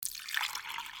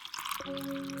We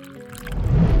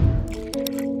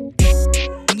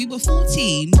were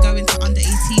 14, going to under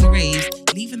 18 raves,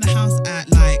 leaving the house at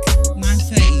like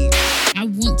 9:30. I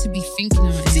want to be thinking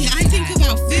about it. See, I think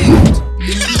about food.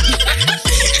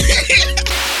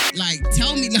 Like,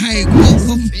 tell me, like,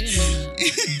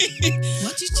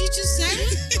 what did you just say?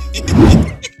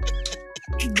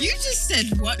 You just said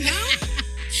what now?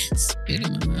 Spit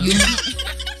in my mouth.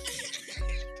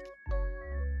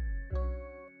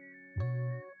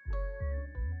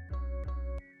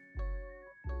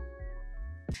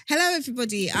 Hello,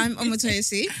 everybody. I'm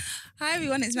Omotoyosi. Hi,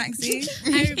 everyone. It's Maxine.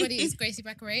 Hi, everybody. It's Gracie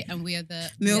Baccarat, and we are the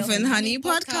Milf and Honey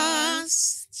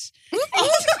podcast.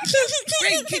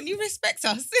 Wait, can you respect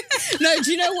us? No,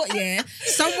 do you know what? Yeah,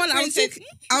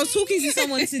 I was talking to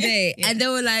someone today, and they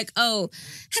were like, "Oh,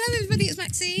 hello everybody, it's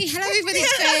Maxine. Hello everybody,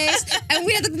 it's Grace, and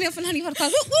we are the Milf and Honey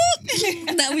podcast."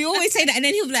 That we always say that, and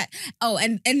then he'll be like, "Oh,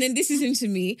 and then this is him to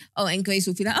me. Oh, and Grace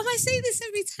will be like, oh, I say this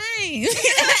every time."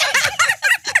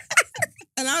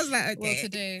 And I was like, okay. Well,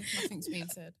 today nothing's being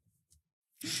said.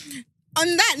 On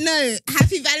that note,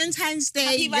 happy Valentine's Day,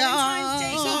 Happy Valentine's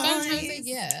Day, So guys. Valentine's Day,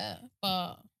 yeah,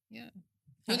 but yeah.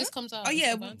 When this comes out, Oh,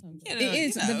 yeah, it's Valentine's Day. yeah. It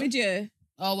is You know. the video.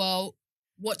 Oh well,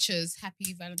 watchers,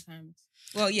 happy Valentine's.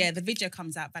 Well, yeah, the video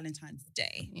comes out Valentine's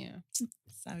Day. Yeah. So,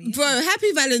 yeah. Bro,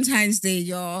 happy Valentine's Day,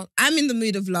 y'all. I'm in the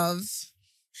mood of love.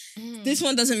 This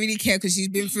one doesn't really care because she's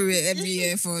been through it every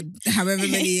year for however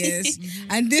many years.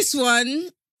 And this one,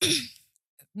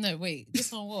 No, wait.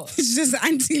 This one what? it's just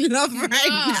anti-love right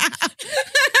now.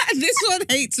 This one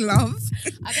hates love.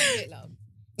 I don't hate love.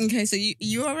 Okay, so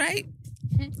you all right?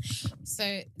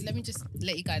 So let me just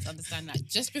let you guys understand that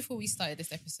just before we started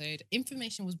this episode,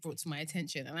 information was brought to my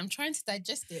attention, and I'm trying to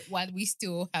digest it while we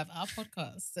still have our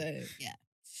podcast. So yeah.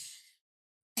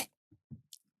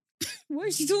 What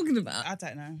is she talking about? I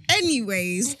don't know.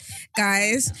 Anyways,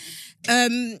 guys,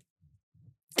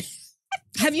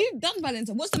 have you done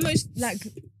Valentine's? What's the most like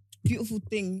beautiful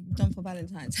thing you've done for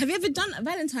Valentine's? Have you ever done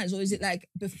Valentine's, or is it like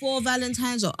before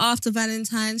Valentine's or after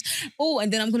Valentine's? Oh,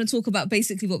 and then I'm going to talk about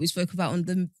basically what we spoke about on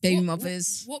the baby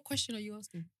mothers. What question are you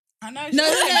asking? I know. No.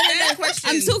 Questions.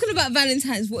 I'm talking about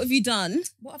Valentine's. What have you done?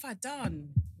 What have I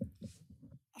done?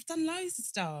 I've done loads of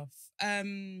stuff.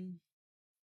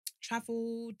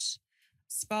 Travelled,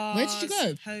 spas. Where did you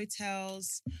go?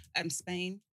 Hotels,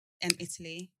 Spain and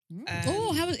Italy.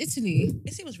 Oh, how was Italy?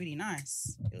 Italy was really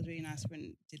nice. It was really nice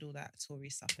when did all that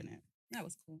tourist stuff in it. That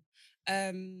was cool.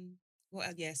 What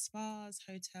else? Yeah, spas,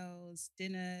 hotels,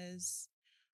 dinners.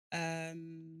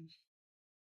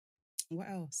 What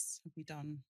else have we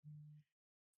done?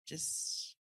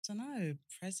 Just I don't know,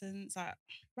 presents. Like,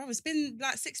 bro, it's been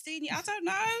like 16 years. I don't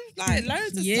know, like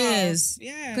loads of Years. stuff.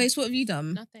 Yeah, Grace, what have you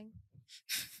done? Nothing.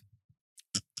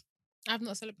 I've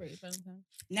not celebrated Valentine's.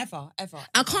 never, ever.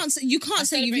 I can't say you can't I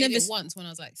say you've celebrated never. it once when I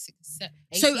was like 6, 7,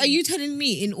 18. So are you telling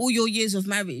me in all your years of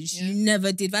marriage Yeah. you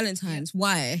never did Valentine's?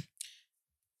 Why?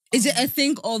 Is it a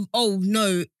thing of, oh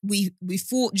no, we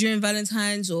fought during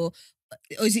Valentine's, or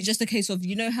is it just a case of,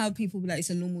 you know how people be like, it's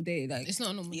a normal day? Like, It's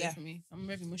not a normal Yeah. day for me. I'm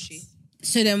very mushy.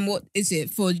 so then what is it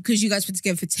for? Because you guys were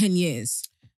together for 10 years.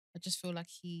 I just feel like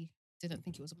he didn't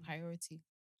think it was a priority.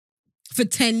 For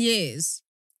 10 years?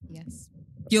 Yes.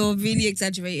 You're really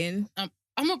exaggerating.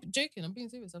 I'm not joking. I'm being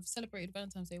serious. I've celebrated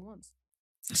Valentine's Day once.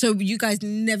 So you guys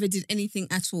never did anything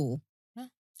at all?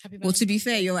 Happy Well, to be Valentine's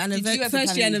fair, Day. your you ever first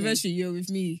plan year anything? anniversary, you're with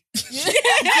me.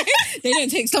 They don't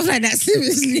take stuff like that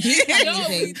seriously.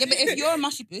 Anything. Yeah, but if you're a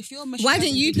mushy Why person,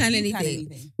 didn't you did plan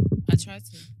anything? I tried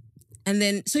to. And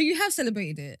then, so you have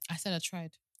celebrated it. I said I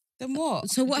tried. Then what?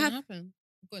 So It what didn't happened? happen?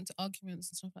 We got into arguments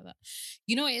and stuff like that.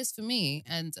 You know what it is for me?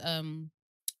 And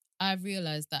I've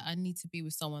realized that I need to be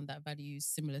with someone that values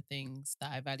similar things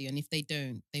that I value. And if they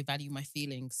don't, they value my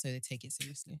feelings, so they take it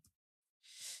seriously.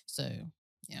 So,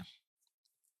 yeah.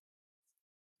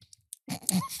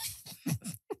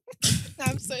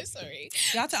 I'm so sorry.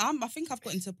 Yeah, I think I've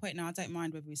gotten to a point now. I don't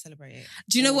mind whether we celebrate it.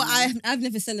 Do you know what? Or not. I've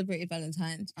never celebrated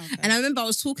Valentine's. Okay. And I remember I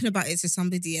was talking about it to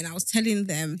somebody and I was telling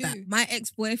them that Who? my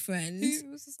ex-boyfriend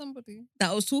Who was somebody?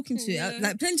 that I was talking to, Yeah.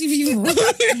 like plenty of people.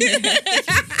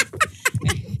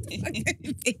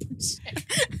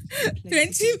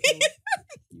 Plenty of people.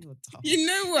 You're dumb. You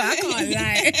know what? I can't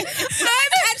lie.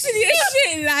 I'm actually a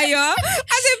shit liar.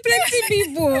 I said plenty of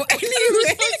people.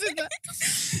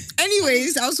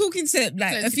 Anyways, I was talking to like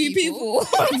Plenty a few people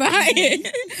about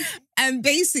it. And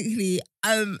basically,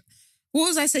 what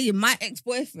was I saying? My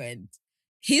ex-boyfriend,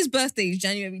 his birthday is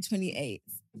January 28th.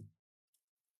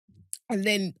 And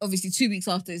then obviously 2 weeks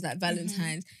after is like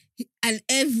Valentine's. And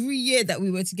every year that we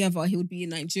were together, he would be in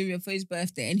Nigeria for his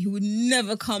birthday and he would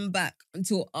never come back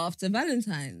until after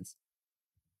Valentine's.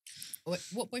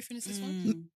 What boyfriend is this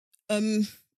one? Oh.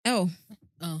 Oh.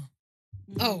 Mm.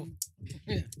 Oh.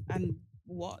 Yeah. And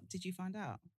what did you find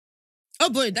out? Oh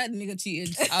boy, that nigga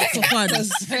cheated out for fun.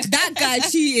 That guy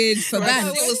cheated for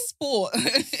bands. It was sport.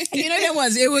 You know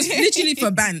it was literally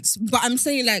for bands. But I'm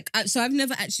saying like, so I've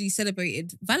never actually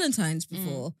celebrated Valentine's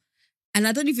before. And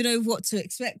I don't even know what to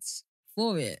expect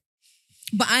for it.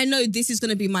 But I know this is going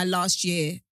to be my last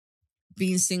year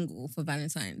being single for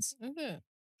Valentine's. Is it?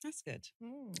 That's good.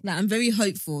 Like, I'm very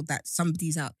hopeful that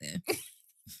somebody's out there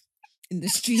in the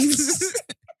streets.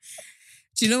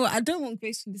 Do you know what? I don't want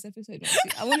Grace from this episode.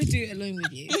 Actually. I want to do it alone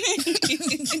with you.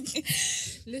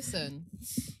 Listen,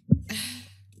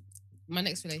 my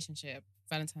next relationship,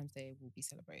 Valentine's Day, will be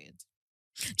celebrated.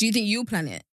 Do you think you'll plan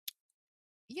it?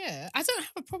 Yeah, I don't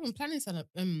have a problem planning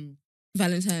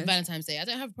Valentine's Day. I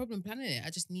don't have a problem planning it. I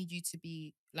just need you to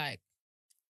be like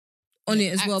on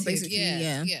it as active. well, basically.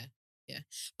 Yeah.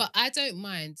 But I don't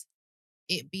mind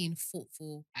it being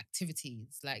thoughtful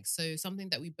activities, like so something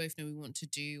that we both know we want to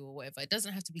do or whatever. It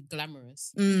doesn't have to be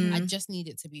glamorous. I just need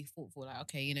it to be thoughtful. Like,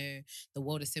 okay, you know, the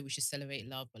world has said we should celebrate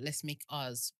love, but let's make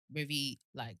ours very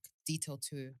like detailed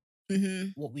to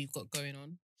what we've got going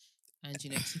on, and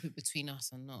you know, keep it between us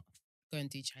and not go and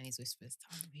do Chinese whispers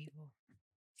to other people.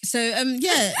 So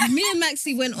yeah, me and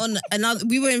Maxie went on another.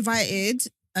 We were invited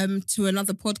to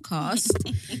another podcast.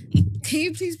 Can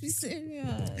you please be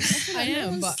serious? I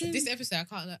am, but this episode I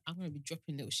can't. I'm going to be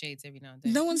dropping little shades every now and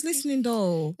then. No one's listening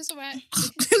though. It's all right.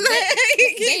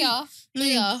 They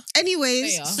They are.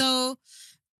 Anyways, They are. so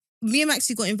me and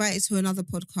Maxie got invited to another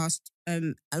podcast.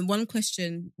 And one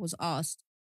question was asked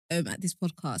at this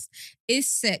podcast: is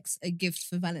sex a gift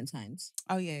for Valentine's?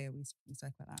 Oh yeah, we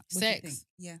spoke about that. What do you think? Sex.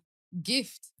 Yeah.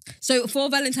 Gift. So for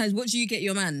Valentine's, what do you get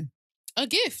your man? A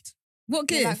gift. What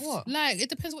gift? Yeah, like what? Like, it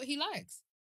depends what he likes.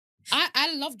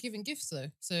 I love giving gifts though.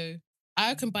 So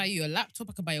I can buy you a laptop,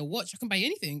 I can buy you a watch, I can buy you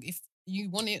anything if you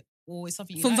want it or it's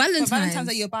something you For like. Valentine's. For Valentine's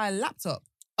Day, you'll buy a laptop.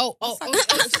 So on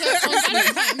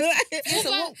Valentine's. Yeah,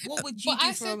 so what would you But do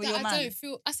I for said your that man?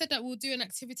 I said that we'll do an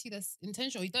activity that's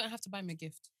intentional. You don't have to buy me a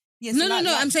gift. Yeah, so No. like-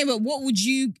 I'm saying, but what would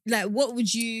you like? What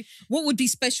would be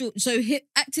special? So hit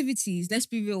activities. Let's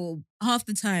be real. Half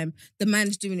the time, the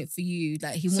man's doing it for you.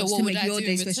 Like he So wants what to would make I your do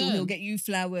day in special. return? He'll get you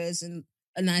flowers and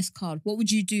a nice card. What would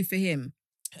you do for him?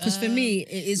 Because for me,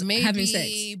 it is maybe having sex.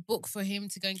 book for him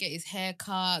to go and get his hair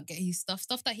cut, get his stuff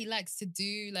that he likes to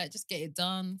do, like just get it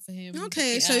done for him.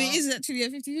 Okay, get so it out. is actually a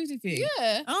 50-50 thing.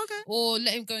 Yeah. Oh, okay. Or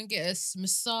let him go and get a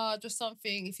massage or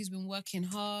something if he's been working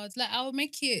hard. Like, I'll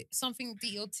make it something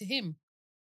detailed to him.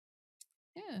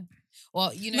 Yeah.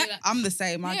 Or, you know, like, I'm the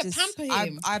same. I yeah, just pamper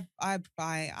him. I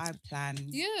plan.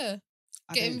 yeah.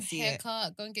 I Get don't him see it.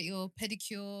 haircut, go and get your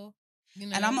pedicure. You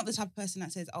know. And I'm not the type of person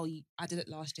that says, "Oh, I did it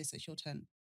last year, so it's your turn."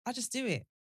 I just do it.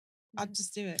 I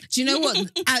just do it. Do you know what?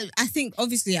 I think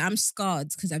obviously I'm scarred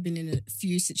because I've been in a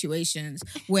few situations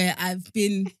where I've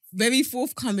been very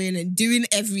forthcoming and doing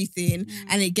everything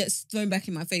and it gets thrown back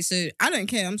in my face. So I don't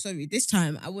care. I'm sorry. This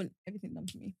time I want everything done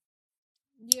for me.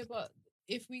 Yeah, but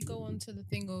if we go on to the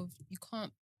thing of you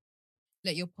can't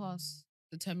let your past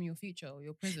determine your future or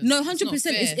your present. No, It's 100%. not It's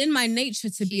fair. in my nature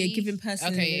to be a Keith. giving person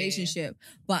in Okay, a yeah, yeah. relationship,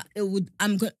 but it would.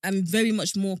 I'm very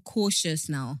much more cautious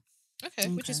now. Okay,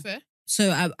 which is fair. So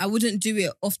I wouldn't do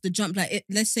it off the jump. Like,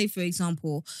 let's say, for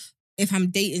example, if I'm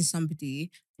dating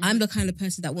somebody, I'm the kind of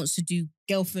person that wants to do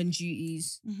girlfriend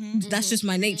duties. That's just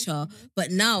my nature.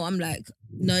 But now I'm like,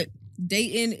 no,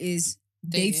 dating is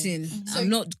dating. So I'm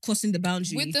not crossing the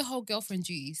boundary. With the whole girlfriend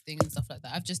duties thing and stuff like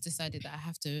that, I've just decided that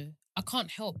I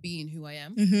can't help being who I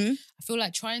am. Mhm. I feel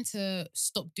like trying to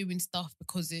stop doing stuff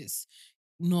because it's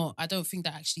not, I don't think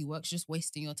that actually works, just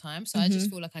wasting your time. So I just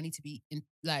feel like I need to be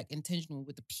intentional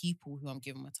with the people who I'm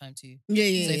giving my time to.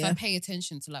 Yeah. So if I pay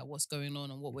attention to like what's going on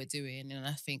and what we're doing, and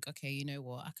I think, okay, you know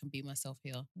what, I can be myself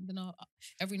here. And then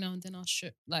every now and then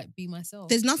I'll be myself.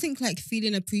 There's nothing like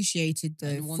feeling appreciated though.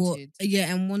 And wanted.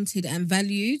 And wanted and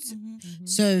valued. Mhm.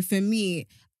 So for me,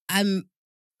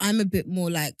 I'm a bit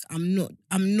more like I'm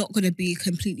not gonna be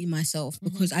completely myself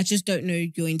because I just don't know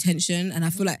your intention, and I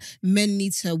feel like men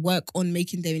need to work on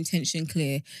making their intention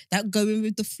clear. That going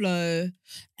with the flow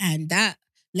and that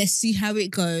let's see how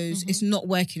it goes. It's not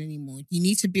working anymore. You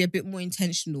need to be a bit more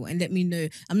intentional and let me know.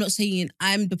 I'm not saying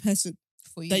I'm the person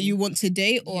For that you want to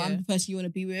date or Yeah. I'm the person you want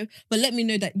to be with, but let me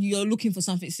know that you're looking for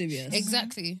something serious.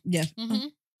 Exactly. Yeah.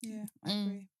 Mhm. Yeah, I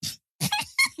agree.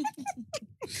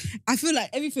 I feel like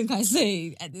everything I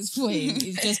say at this point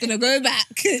is just gonna go back.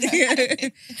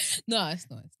 No, it's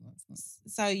not.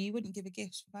 So you wouldn't give a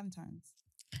gift for Valentine's?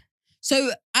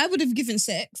 So I would have given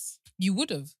sex. You would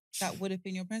have. That would have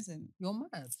been your present. You're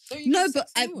mad. Don't you No, give but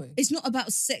sex anyway? it's not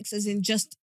about sex as in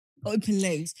just open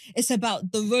legs. It's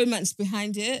about the romance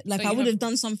behind it. Like So I you would have- have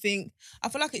done something I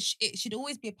feel like it should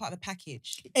always be a part of the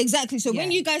package. exactly. So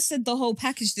when Yeah. you guys said the whole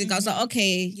package thing, I was like,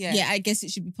 okay, Yeah. I guess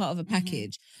it should be part of a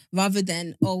package rather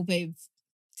than babe,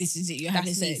 this is it. You're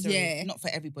having That's me, sex. sorry. Yeah. Not for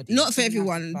everybody. Not for Doesn't have-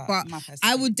 everyone, but my personal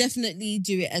I would opinion. definitely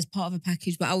do it as part of a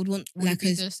package, but I would want Would it like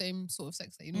be a. the same sort of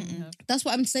sex that you normally have? That's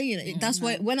what I'm saying. Yeah, That's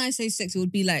why no. when I say sex, it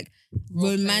would be like Role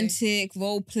play, romantic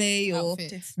role play or outfit.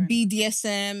 Different.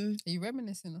 BDSM. Are you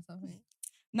reminiscing or something?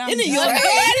 No, Innit? I'm You're saying-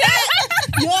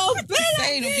 You're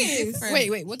saying it'll be different.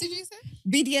 Wait, what did you say?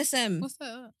 BDSM. What's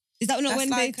that? Is that not That's when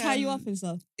like, they tie you up and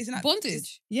stuff? Isn't that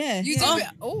Bondage. Yeah. You Yeah. do it.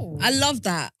 Oh, I love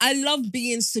that. I love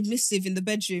being submissive in the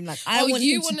bedroom. Like I want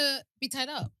you him to- want to be tied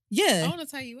up? I Yeah. want to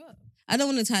tie you up. I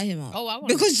don't want to tie him up. Oh, I want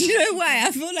Because you know why?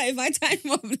 I feel like if I tie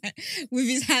him up like, with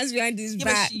his hands behind his Yeah,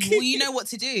 back. but well, you know what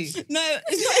to do. No,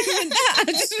 it's not even that.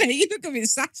 I'm just like, you look a bit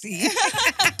sassy.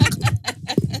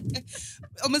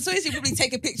 I'm supposed to probably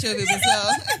take a picture of him as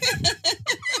well.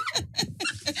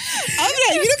 I'm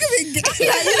like, you look a bit, like, you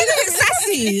look a bit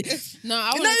sassy. No, I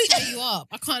want No. to tie you up.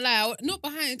 I can't lie. Not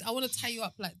behind. I want to tie you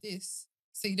up like this,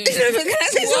 so you don't. No, but can I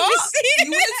say What? something?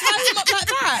 You want to tie him up like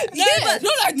that? No, Yeah, but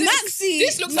not like this. Maxi.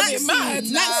 This looks a bit mad.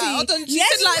 Nah, Maxi. hold on, she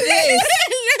Yes, said like this.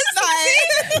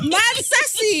 Like, mad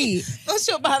sassy. Not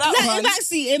sure about that Like, one.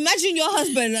 Maxi, imagine your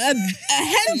husband, a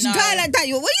hench No. guy like that. What are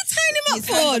you tying him up His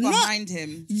for? hands are Not behind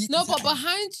him. No, but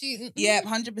behind you. Yeah,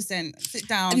 100%. Sit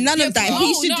down. none of that. No,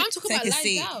 He should no, I'm talking take about a lying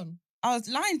seat. down. I was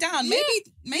lying down. Yeah.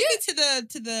 Maybe to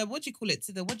the what do you call it?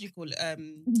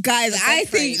 guys. The I bed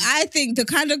frame. think the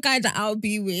kind of guy that I'll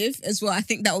be with as well. I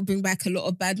think that will bring back a lot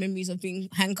of bad memories of being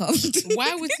handcuffed.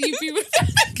 Why would you be with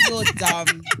You're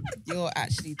dumb. You're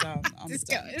actually dumb. I'm this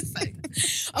dumb. girl? It's like,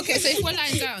 okay, so if we're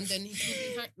lying down, then he could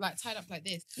be like tied up like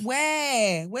this.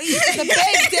 Where? Where you the bed?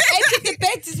 The edge of the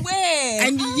bed is where?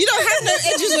 And you don't have no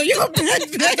edges on your bed.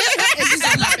 It's just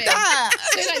Not like like that.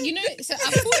 So like so I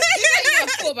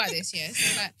thought about this, yeah.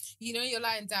 So like you're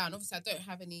lying down. Obviously, I don't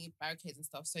have any barricades and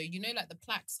stuff. So like the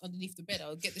plaques underneath the bed,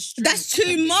 I'll get the string. That's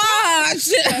too much.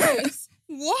 Yes.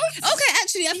 What? Okay,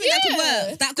 actually, I think that could Yeah.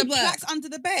 work. That The could work. plaques under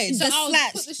the bed. So The I'll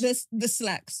slacks. put The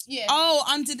slacks. Yeah. Oh,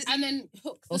 under the. And then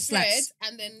hook the Or thread slacks. Mm.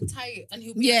 and then tie it, and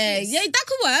he'll be Yeah, like this. yeah, that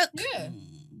could work. Yeah.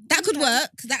 That could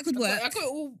work. That could I work. got it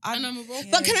all I'm- animable.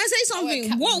 But can I say I'll wear a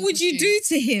something? What Catwoman would you costume. do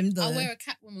to him though? I'll wear a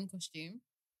Catwoman costume.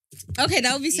 Okay,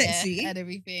 that would be Yeah, sexy. and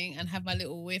everything, and have my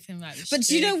little with him like. But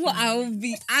you know what? I'll I'm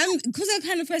because I'm the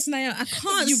kind of person I am. I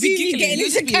can't You'll see be me giggling. getting You'll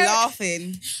into just be character.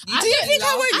 laughing. I Do you think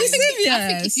I won't be I think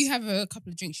serious? if you have a couple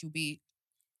of drinks, you'll be.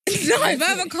 No, if I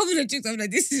have a couple of drinks, I'm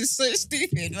like, this is so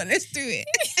stupid, but let's do it.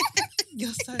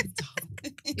 You're so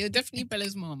dumb. You're definitely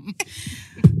Bella's mom.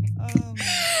 Oh, my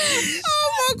Oh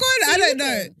my god, I don't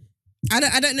know.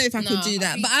 I don't know if I could No, do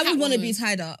that, I'd be but I would want to be Catwoman.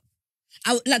 tied up.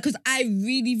 I would, like because I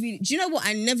really. Do you know what?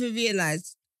 I never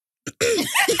realized.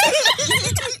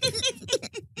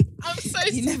 I'm so.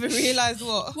 You never realised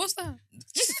what? What's that?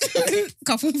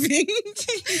 Couple things.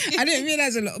 I didn't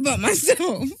realize a lot about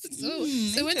myself.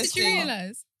 So when did you interesting.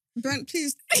 realize? Brent,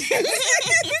 please,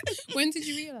 When did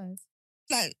you realize?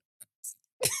 like,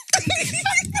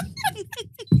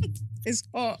 it's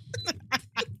hot.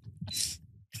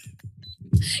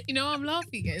 You know, I'm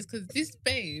laughing, guys, because this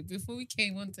babe, before we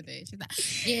came on today, she's like,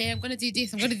 "Yeah, I'm gonna do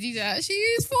this, I'm gonna do that."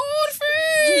 She's food.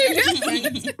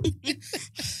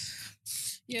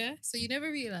 Yeah. So you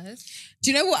never realized.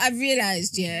 Do you know what I've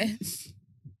realized? Yeah,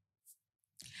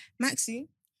 Maxi,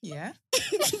 Yeah.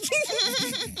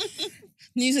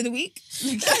 news of the week.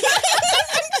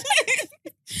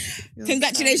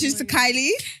 Congratulations to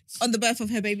Kylie on the birth of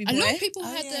her baby A boy. lot of people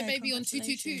Oh, had their yeah, baby on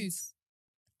congratulations.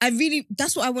 222s.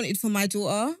 That's what I wanted for my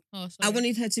daughter. Oh, sorry. I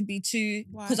wanted her to be two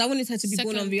Why? because I wanted her to be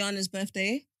born on Second. Rihanna's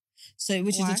birthday. So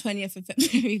which Why? is the 20th of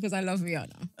February because I love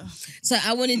Rihanna. Ugh. So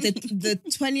I wanted the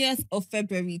 20th of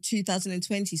February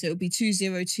 2020. So it would be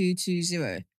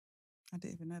 20220. I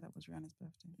didn't even know that was Rihanna's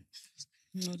birthday.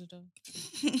 Not at all.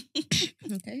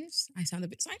 Okay. I sound a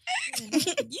bit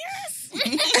psychic. Yes.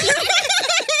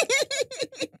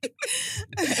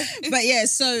 But yeah,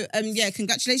 so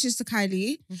congratulations to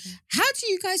Kylie. Mhm. How do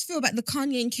you guys feel about the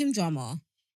Kanye and Kim drama?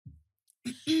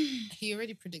 He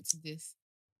already predicted this.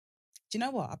 Do you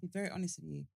know what? I'll be very honest with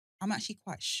you. I'm actually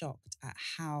quite shocked at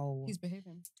how He's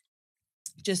behaving.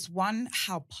 just one,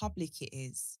 how public it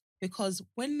is. Because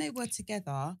when they were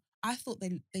together, I thought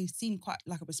they seemed quite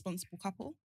like a responsible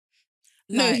couple.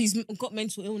 No, Like- he's got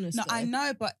mental illness. No, though. I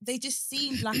know, but they just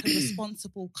seemed like a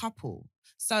responsible couple.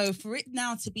 So for it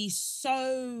now to be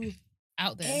so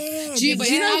Out there. aired, Do you- But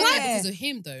do you it's know out why? there because of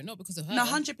him, though, not because of her. No,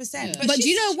 100%. Yeah. But do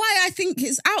you she's- know why I think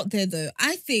it's out there though?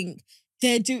 I think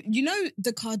You know,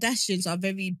 the Kardashians are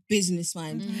very business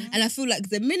minded. Mhm. And I feel like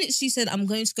the minute she said, I'm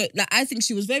going to go, like, I think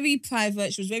she was very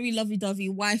private. She was very lovey-dovey,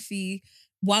 wifey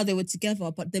while they were together.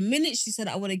 But the minute she said,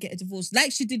 I want to get a divorce,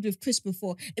 like she did with Chris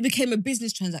before, it became a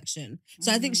business transaction.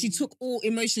 So I think she took all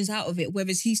emotions out of it,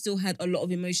 whereas he still had a lot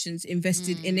of emotions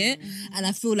invested in it. And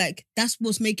I feel like that's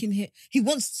what's making he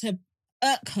wants to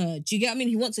irk her. Do you get what I mean?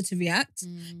 He wants her to react.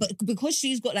 But because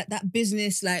she's got like that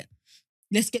business, like,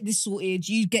 let's get this sorted,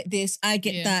 you get this, I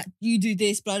get that, you do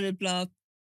this, blah, blah, blah.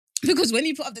 Because when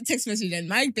you put up the text message and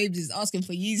my babes is asking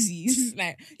for Yeezys,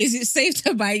 like, is it safe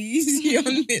to buy Yeezy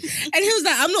on this? And he was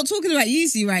like, I'm not talking about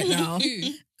Yeezy right now.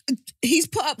 He's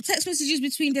put up text messages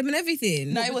between them and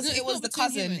everything. No, it was not the between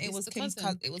cousin. him, It it's was the Kim's cousin.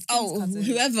 cousin. It was Kim's cousin.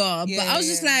 Whoever. Yeah, but I was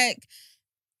just like,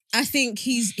 I think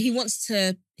he wants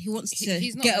to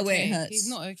He's not get okay. away. It hurts. He's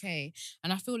not okay.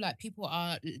 And I feel like people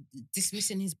are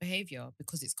dismissing his behavior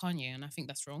because it's Kanye, and I think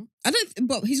that's wrong.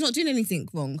 But he's not doing anything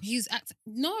wrong.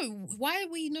 No, why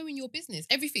are we knowing your business?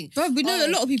 Everything. Bro, we know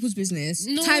a lot of people's business.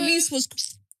 No. Tyrese was.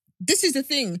 This is the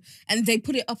thing, and they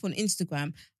put it up on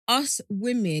Instagram. Us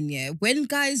women, when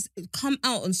guys come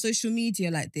out on social media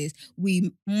like this,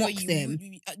 we mock them.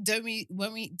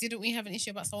 Didn't we have an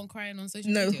issue about someone crying on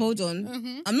social media? No, hold on.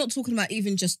 Mm-hmm. I'm not talking about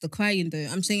even just the crying though.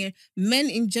 I'm saying men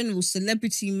in general,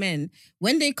 celebrity men,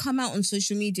 when they come out on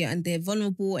social media and they're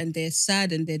vulnerable and they're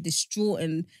sad and they're distraught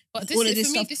and But all of this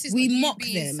for me, stuff, this is we not you mock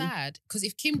being them. sad. Because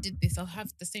if Kim did this, I'll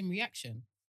have the same reaction.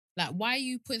 Like, why are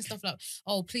you putting stuff like,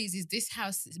 oh, please, is this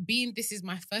house, this is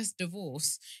my first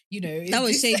divorce, you know? That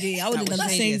was shady. I would have That done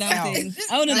was the shady same as damn hell. thing.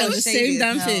 I would have That done the was same shady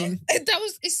damn as hell. thing.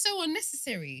 It's so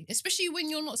unnecessary, especially when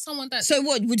you're not someone that. So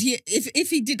what would he? If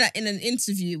he did that in an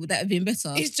interview, would that have been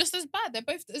better? It's just as bad. They're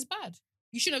both as bad.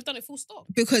 You shouldn't have done it full stop.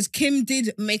 Because Kim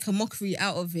did make a mockery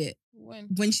out of it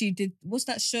When she did. What's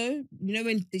that show? You know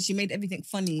when she made everything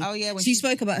funny. Oh yeah, when she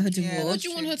spoke about her divorce. Yeah, what do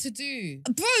you want her to do?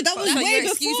 Bro, that was But way you're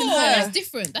before. excusing No, her.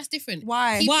 that's different.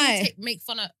 Why? People Why? make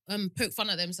fun of poke fun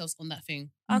at themselves on that thing.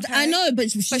 Okay. I know, but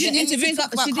she But she didn't need to didn't bring talk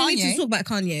up. about She didn't need Kanye. to talk about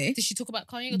Kanye. Did she talk about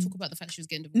Kanye or talk about the fact she was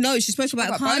getting divorced? No, she spoke about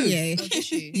about both. Kanye. Oh, did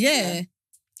she? Yeah.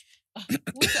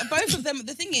 Both of them.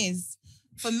 The thing is,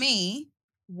 for me,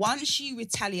 once you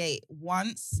retaliate,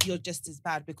 you're just as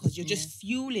bad because you're just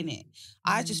fueling it.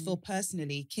 I just feel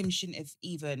personally, Kim shouldn't have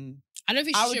even. I don't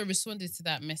think she should have responded to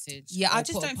that message. Yeah, or I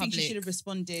just put a don't think she public- should have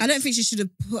responded. I don't think she should have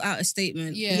put out a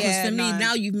statement. Yeah. Because Yeah, for me, no.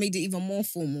 now you've made it even more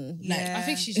formal. Like, Yeah. I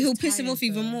think she's he'll just piss him tired, off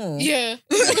even though. more. Yeah.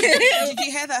 Did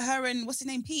you hear that her and what's his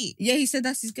name, Pete? Yeah, he said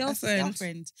that's his That's his girlfriend.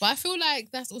 girlfriend. But I feel like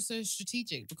that's also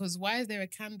strategic because why is there a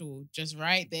candle just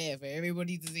right there for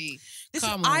everybody to see? Listen,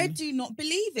 Come I on. do not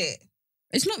believe it.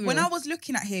 It's not real. When I was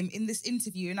looking at him in this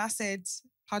interview and I said,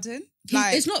 pardon?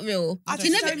 It's not real. I He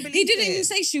just never. don't believe He didn't even it.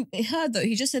 say her though.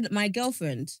 He just said my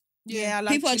girlfriend. Yeah, I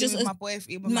like People are chilling just with my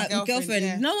boyfriend, with my girlfriend.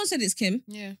 Yeah. No one said it's Kim.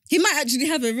 Yeah. He might actually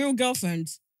have a real girlfriend.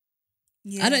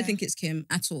 Yeah. I don't think it's Kim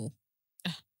at all.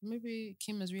 Maybe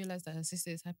Kim has realized that her sister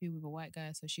is happy with a white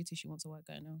guy, so she wants a white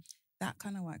guy now. that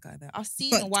kind of white guy there. I've seen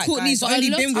But a white Courtney's guy. But only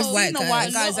a lot been with of- white I've seen guys. a white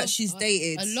A guys lot that of- she's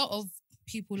dated. A lot of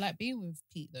people like being with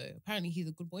Pete though. Apparently he's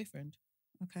a good boyfriend.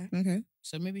 Okay. Okay.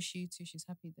 So maybe she's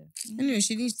happy there. Anyway,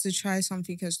 she needs to try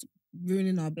something else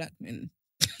ruining our black men.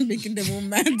 Making them all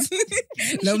mad.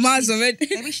 Lamar's already.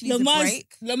 Maybe she needs a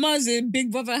break. Lamar's in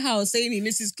Big Brother house saying he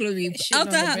misses Chloe. Shitting Out on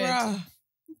the the house. bed. Bruh.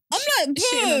 I'm like,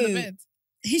 Shitting on the bro. bed.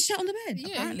 He shot on the bed. Yeah.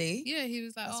 Apparently. Yeah, he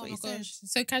was like, That's oh what my he said. gosh.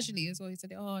 So casually as well. He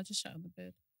said, oh, I just shot on the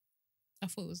bed. I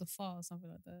thought it was a fart or something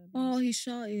like that. Oh, he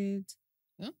shouted.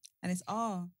 And it's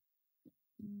R.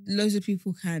 Loads of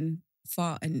people can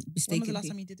fart and When was mistakenly. the last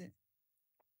time you did it?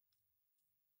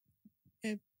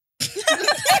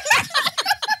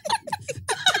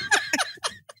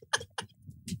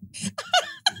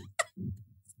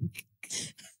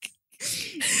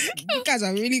 You guys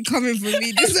are really coming for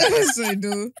me this episode,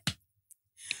 though.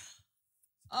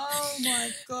 Oh my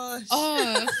gosh.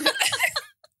 Oh.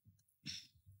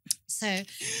 So,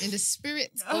 in the spirit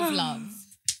of love.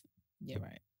 Yeah,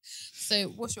 right. So,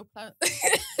 what's your plan?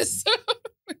 Sorry.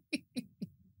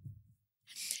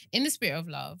 In the spirit of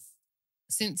love,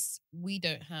 since we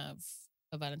don't have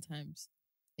a Valentine's,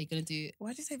 are you going to do Why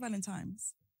did you say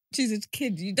Valentine's? She's a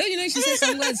kid. You don't you know she says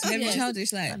some words very Yeah.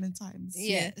 childish like. Valentine's.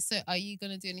 Yeah. So are you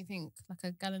gonna do anything like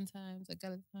a Galentine's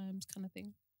kind of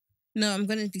thing? No, I'm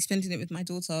gonna be spending it with my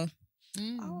daughter.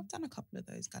 Oh, I've done a couple of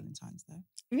those Galentine's though.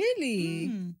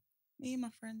 Really? Me and my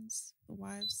friends, the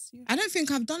wives. Yeah. I don't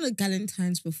think I've done a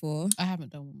Galentine's before. I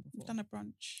haven't done one We've before. done a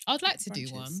brunch. I'd like to do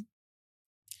brunches. one.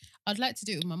 I'd like to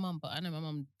do it with my mum, but I know my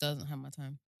mum doesn't have my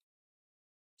time.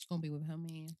 She's gonna be with her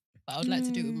me. But I would like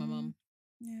to do it with my mum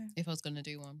Yeah. if I was gonna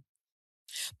do one.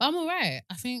 But I'm all right.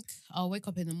 I think I'll wake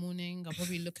up in the morning. I'll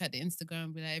probably look at the Instagram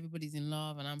and be like, everybody's in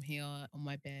love and I'm here on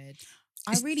my bed.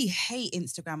 I really hate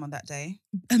Instagram on that day.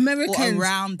 Americans, or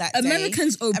around that day.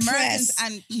 Americans oppress. Americans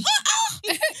and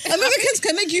Americans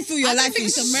can make you feel your I don't life think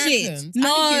is it's shit. Americans.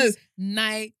 No, I think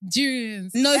it's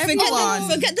Nigerians. no, Everyone.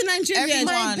 forget the Nigerians.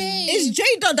 Everyone. It's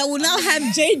Jada that will now have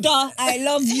Jada, I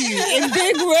love you in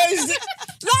big rose.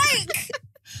 Like,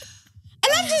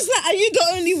 and I'm just like, are you the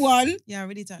only one? yeah, I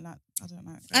really don't like. I don't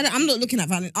know. I'm not looking at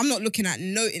I'm not looking at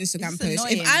no Instagram This is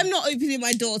posts. annoying. If I'm not opening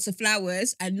my door to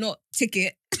flowers and not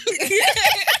ticket,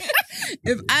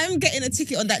 if I'm getting a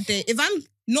ticket on that day, if I'm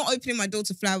not opening my door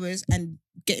to flowers and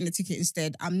getting a ticket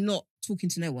instead, I'm not talking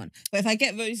to no one. But if I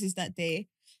get roses that day,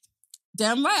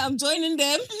 damn right, I'm joining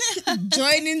them,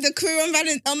 joining the crew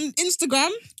on Instagram.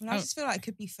 Well, I just feel like it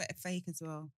could be fake as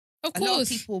well. Of A lot of course.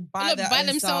 people buy their own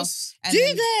themselves. stuff and Do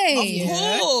then- they? Of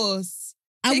Yeah. course.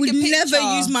 I Take would a never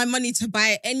picture. use my money to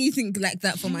buy anything like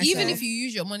that for myself. Even if you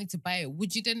use your money to buy it,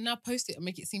 would you then now post it and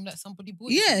make it seem like somebody bought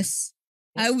it? yes,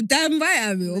 I would damn right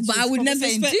I will, Which but I is would probably never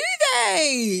saying, spend. do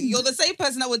they? You're the same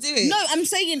person that would do it. No, I'm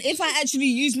saying if I actually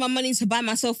use my money to buy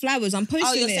myself flowers, I'm posting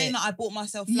Oh, you're it. saying that I bought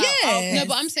myself flowers. Yeah. Oh, okay. No,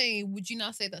 but I'm saying, would you now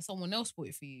say that someone else bought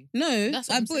it for you? No, That's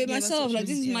what I I'm bought saying. it Yeah, that's myself. what Like she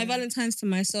this is means, my yeah. Valentine's to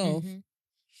myself. Mhm.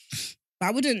 But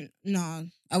I wouldn't. No,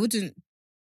 I wouldn't.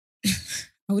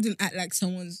 I wouldn't act like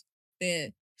someone's there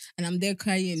and I'm there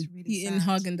crying, It's really eating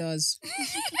sad. Haagen-Dazs.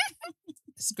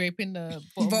 Scraping the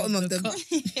Bottom of the cup.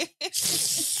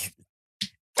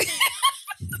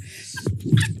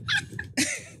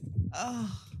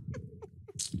 Oh.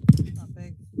 I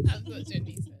beg. That's not so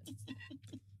decent.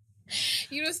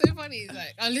 You know what's so funny? It's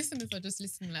like our listeners are just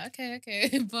listening like,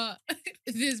 okay. But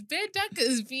there's bare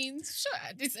daggers being shot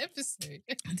at this episode.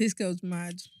 This girl's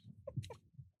mad.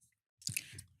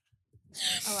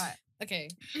 All right. Okay.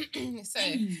 So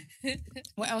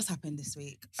What else happened this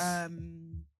week? what happened?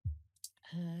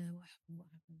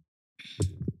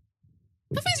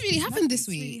 Nothing's really happened this Nothing's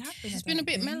really week. happened, It's I been a don't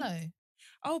bit think. mellow.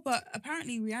 Oh, but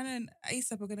apparently Rihanna and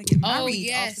ASAP are going to get married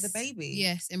after the baby.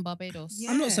 Yes, in Barbados. Yeah.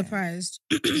 I'm not surprised.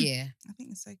 Yeah. I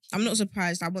think it's so cute. I'm not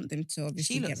surprised. I want them to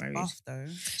obviously She get looks married. buff though.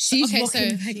 She's Okay,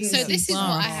 rocking so pregnancy this is what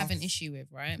I buff. have an issue with,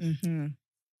 right? Mm-hmm.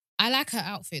 I like her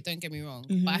outfit, don't get me wrong.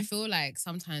 But I feel like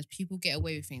sometimes people get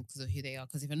away with things because of who they are.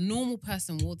 Because if a normal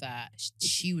person wore that,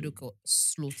 she would have got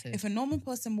slaughtered. If a normal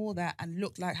person wore that and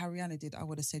looked like how Rihanna did, I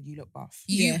would have said you look buff.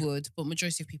 You Yeah. would, but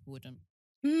majority of people wouldn't.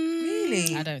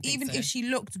 Really? I don't think Even so. if she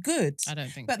looked good. I don't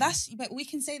think But so. but we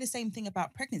can say the same thing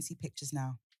about pregnancy pictures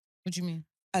now. What do you mean?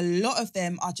 A lot of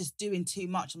them are just doing too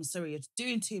much. I'm sorry, you're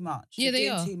doing too much. Yeah, You're they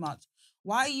doing are. too much.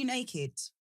 Why are you naked?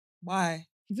 Why?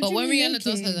 But when Rihanna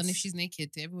does hers and if she's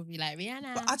naked, everyone will be like,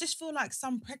 Rihanna. But I just feel like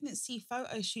some pregnancy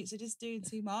photo shoots are just doing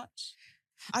too much.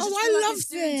 Oh, just I feel like love it's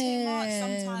doing too much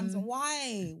them. sometimes.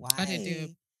 Why? Why? I didn't do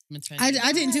maternity.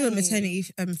 I didn't do a Why? maternity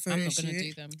photo I'm not going to shoot.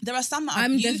 do them. There are some that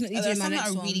I'm are definitely there are doing my some that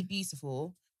next are really one.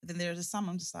 beautiful, but then there are some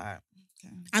I'm just like,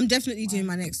 okay. I'm definitely doing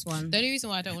Why? my next one. The only reason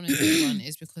why I don't want to do one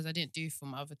is because I didn't do for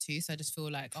my other two. So I just feel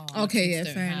like, oh, my Okay, kids yeah,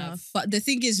 don't fair have- enough. But the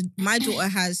thing is, my daughter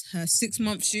has her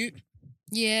 6-month shoot,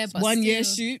 Yeah, but 1 year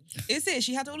still. shoot, Is it?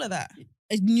 She had all of that.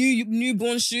 a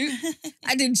newborn shoot.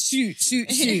 I did shoot.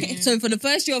 So for the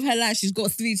first year of her life, she's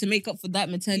got 3 to make up for that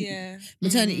maternity.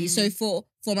 Mm. So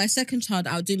for my second child,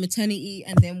 I'll do maternity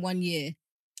and then 1 year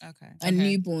Okay. and Okay.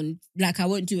 newborn. Like I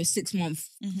won't do a 6-month.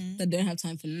 Mm-hmm. I don't have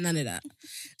time for none of that.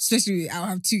 Especially I'll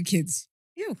have 2 kids.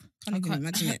 Ew, can't even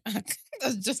imagine it.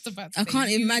 That's just about. To I say, can't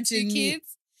you, imagine two you-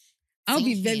 kids. I'll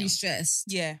be Thank very you. stressed.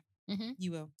 Yeah, Mhm.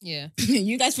 you will. Yeah,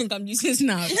 You guys think I'm useless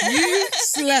now.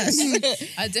 Useless.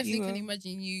 I definitely You can will.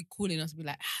 imagine you calling us and be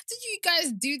like, "How did you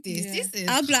guys do this? Yeah. This is."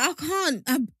 I'll be like, I can't.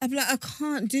 I'll be like, I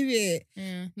can't do it.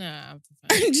 Yeah, nah, I'm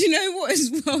And fine. do you know what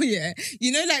as well, yeah?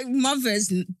 You know, like mothers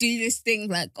do this thing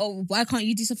like, oh, why can't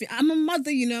you do something? I'm a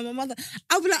mother, you know, I'm a mother.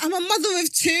 I'll be like, I'm a mother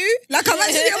with 2. Like, I'm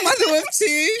actually a mother with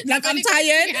 2. Like, I'm only got 2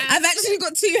 tired. hands. I've actually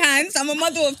got 2 hands. I'm a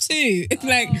mother of 2.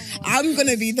 Like, I'm going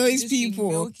to be those Just be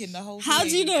people. milking the whole How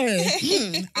do you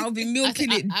thing. know? I'll be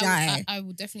milking it die. I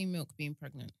will definitely milk being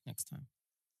pregnant next time.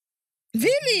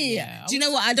 Really? Yeah, I Do you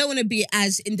know what? I don't want to be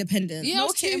as independent. Yeah, I was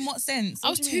Milk it too- in what sense? I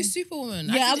What was do you too mean? superwoman.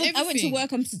 Yeah, I, did went to everything.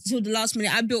 work until the last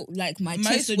minute. I built like my Most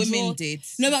chest of women drawers. did.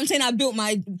 No, but I'm saying I built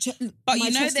my But my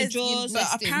you know, chest of there's drawers. but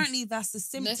Nesting. apparently that's the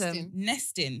symptom. Nesting.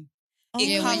 Nesting. Yeah,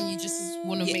 It when comes- you just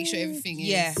want to make sure everything is.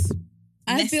 Yeah.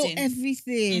 I built nesting.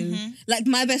 everything. Mhm. Like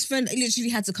my best friend literally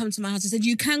had to come to my house and said,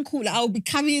 "You can call it. I'll be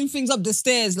carrying things up the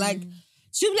stairs." Like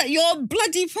she'll be like, "You're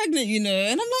bloody pregnant," you know,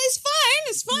 and I'm like, "It's fine,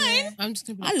 it's fine." Yeah. I'm just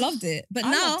gonna be I like, loved it, but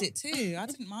I now. loved it too. I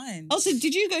didn't mind. Also,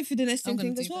 did you go through the nesting I'm gonna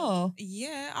thing as do that. well?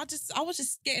 Yeah, I was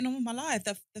just getting on with my life.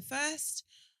 The first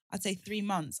I'd say 3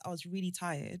 months, I was really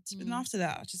tired. And after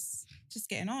that, I just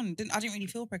getting on. I didn't really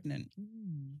feel pregnant.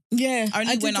 Yeah.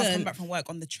 Only when I was coming back from work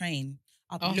on the train,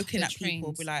 I'll be looking at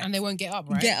people, be like, and they won't get up,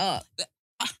 right? Get up.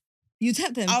 You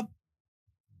tap them.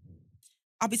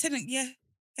 I'll be telling, yeah,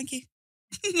 thank you.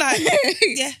 Like,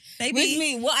 yeah, baby. With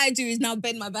me, what I do is now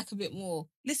bend my back a bit more.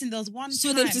 Listen, there was one So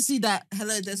time. them to see that,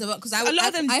 hello, there's a lot. Because A lot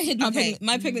of them- I hid okay.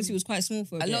 my pregnancy was quite small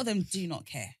for A lot of them do not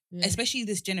care. Yeah. Especially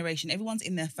this generation. Everyone's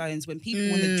in their phones. When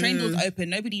the train doors open,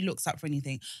 nobody looks up for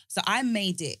anything. So I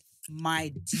made it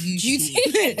my duty.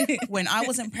 When I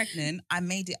wasn't pregnant, I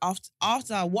made it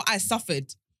after what I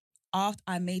suffered. After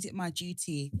I made it my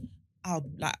duty, I'll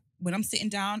like when I'm sitting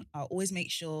down, I'll always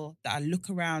make sure that I look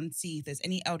around, see if there's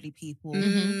any elderly people,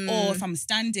 or if I'm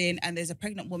standing and there's a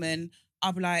pregnant woman,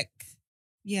 I'll be like,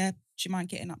 yeah, do you mind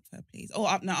getting up for her, please? Or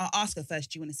no, I'll ask her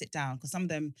first, do you want to sit down? Because some of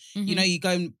them, you know, you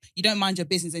don't mind your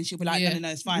business, and she'll be like, no,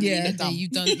 it's fine. Yeah, you look dumb. You've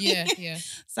done, yeah.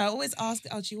 So I always ask,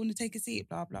 oh, do you want to take a seat?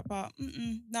 Blah, blah, blah.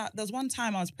 No, there was one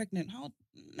time I was pregnant,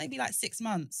 maybe like 6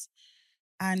 months.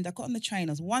 And I got on the train,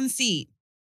 there was one seat.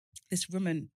 This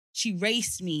woman, she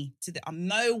raced me to the, I'm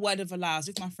no word of a lie, I was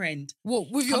with my friend.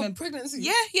 What, with your pregnancy?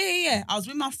 Yeah. I was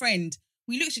with my friend.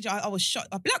 We looked at each other, I was shocked.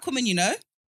 A black woman, you know?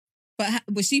 But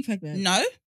was she pregnant? No,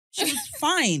 she was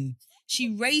fine. She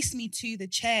raced me to the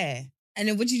chair. And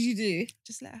then what did you do?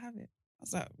 Just let her have it. I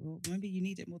was like, well, maybe you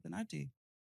need it more than I do.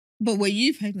 But were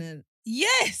you pregnant?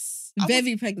 Yes.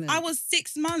 Very pregnant? I was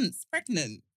 6 months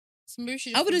pregnant.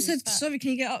 I would have said, sorry,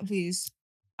 can you get up, please?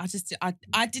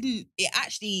 I didn't,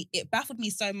 it baffled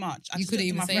me so much. I You just couldn't looked at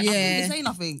even my say friend, I couldn't nothing. even say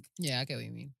nothing. Yeah, I get what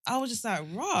you mean. I was just like,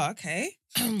 raw, okay.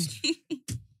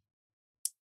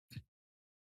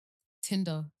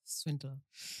 Tinder swindler.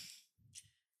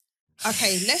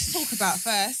 Okay, let's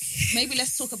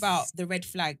talk about the red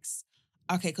flags.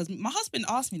 Okay, because my husband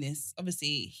asked me this.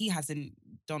 Obviously, he hasn't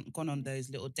gone on those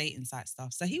little dating site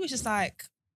stuff. So he was just like,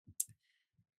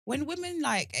 when women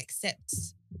like accept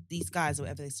these guys or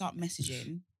whatever, they start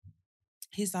messaging,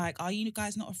 he's like, are you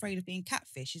guys not afraid of being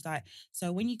catfish? He's like,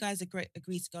 so when you guys agree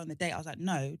to go on the date, I was like,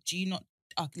 no, do you not,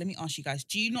 let me ask you guys,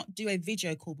 do you not do a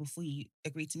video call before you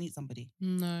agree to meet somebody?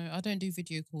 No, I don't do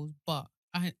video calls, but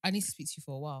I need to speak to you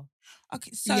for a while.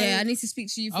 Okay, so yeah, I need to speak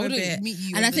to you for a bit. Meet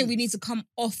you And I think we need to come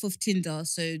off of Tinder.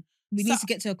 So we need So- to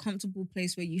get to a comfortable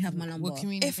place where you have my number. We'll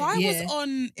communicate. if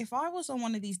I was on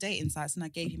one of these dating sites and I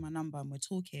gave you my number and we're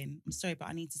talking, I'm sorry, but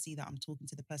I need to see that I'm talking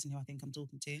to the person who I think I'm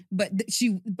talking to. But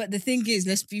the thing is,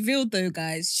 let's be real though,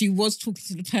 guys. She was talking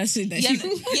to the person that Yeah, she.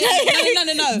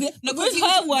 no. With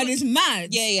her one is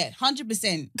mad. Yeah,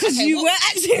 100%. Because you were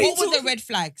actually. What were the talking- red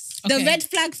flags? The Okay. red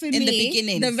flag for me In the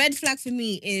beginning. The red flag for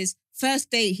me is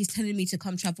first date. He's telling me to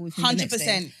come travel with him. The next day.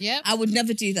 100%. Yep. I would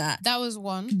never do that. That was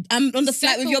one. I'm on the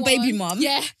flight with Second your baby one- mom.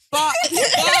 Yeah. But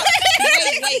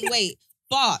wait.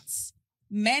 But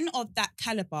men of that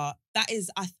caliber, that is,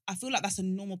 I feel like that's a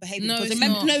normal behavior. No, Because it's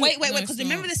remember, not. wait. No, Because it's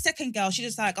remember not. the second girl, she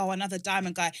just like, oh, another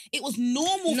diamond guy. It was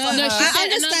normal No, for her. no, she I said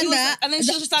understand another- that. And then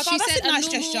she was just like, oh, that's a nice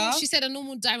gesture. She said a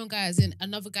normal diamond guy as in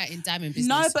another guy in diamond business.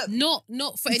 No, but-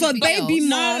 not For for anything baby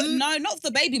else. mom. No, not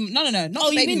the baby. No, not Oh,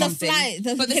 the you baby mean the mom thing. flight?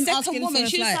 But the him second asking woman, for a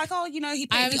she was flight. like, oh, you know, he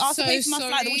I'm asked to pay so for my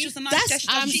flight, which sorry. was a nice That's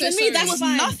gesture. I'm She- so for me. sorry. That's was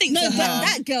fine. nothing No, to her.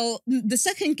 that girl, the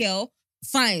second girl,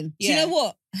 fine. Do you Yeah. know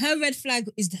what? Her red flag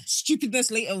is the stupidness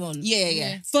later on.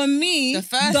 Yeah. For me, The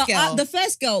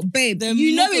first girl. babe, The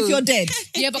you know mugu. if you're dead.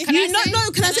 Yeah, but can You I know, say?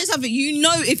 no, can I say something? You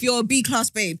know if you're a B-class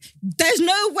babe. There's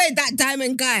no way that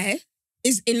diamond guy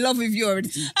is in love with you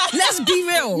already. Let's be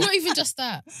real. Not even just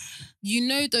that. You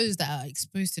know those that are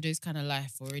exposed to those kind of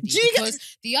life already. Do you get- Because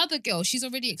the other girl, she's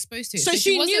already exposed to it. So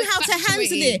she wasn't knew how to handle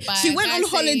fluctuated it. by She a went guy on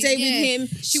holiday saying,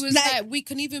 with him. She was like, we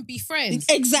can even be friends.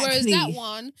 Exactly. Whereas that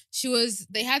one,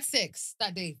 they had sex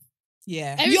that day.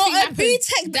 Yeah. Everything You're a happened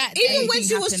B-tech. that Even day. when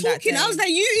she was happened that talking, I day. was like,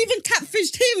 you even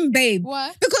catfished him, babe.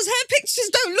 What? Because her pictures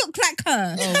don't look like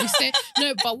her. Oh, we say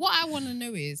no, but what I want to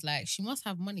know is like she must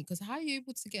have money because how are you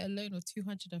able to get a loan of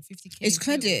 250k? It's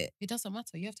credit. It doesn't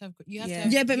matter. You have to have. You have Yeah. to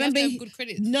have, Yeah, but you have to remember have good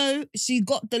credit. No, she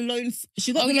got the loan.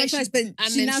 She got Oh, the yeah, loan she- first, but and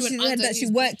she then now she she went said under that she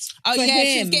his- worked Oh, for yeah,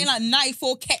 him. she was getting like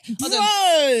 94K. Bro,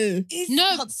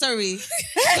 No. Sorry.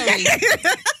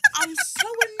 I'm so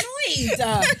annoyed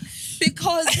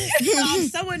because I'm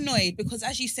so annoyed because,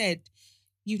 as you said,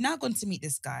 you've now gone to meet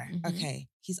this guy. Mhm. Okay,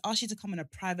 he's asked you to come on a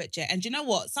private jet, and you know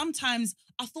what? Sometimes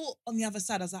I thought on the other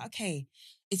side, I was like, okay,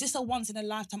 is this a once in a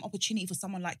lifetime opportunity for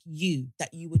someone like you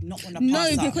that you would not want to pass no,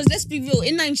 up? because let's be real.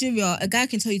 In Nigeria, a guy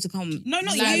can tell you to come. No,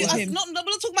 not lie you. with I'm him. not, we're not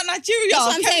talking about Nigeria. That's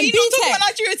what I'm Can saying, we not talk B-Tech. about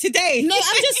Nigeria today? No, I'm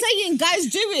just saying, guys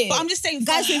do it. But I'm just saying,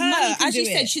 Guys for with her, money can as you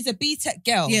do said, it. she's a B-Tech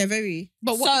girl. Yeah, very.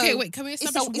 But what, So, okay, wait. Can we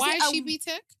establish is why it is a- she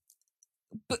B-Tech?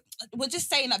 but we're just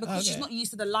saying that because she's Okay. not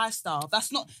used to the lifestyle.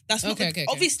 That's not. Okay.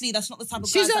 Obviously, that's not the type of.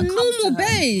 She's guys a that comes to normal her.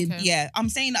 babe. Okay. Yeah, I'm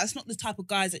saying that it's not the type of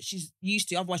guys that she's used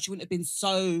to. Otherwise, she wouldn't have been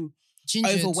so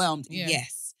Gingered. overwhelmed. Yeah.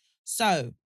 Yes.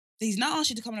 So he's now asked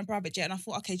you to come on a private jet, and I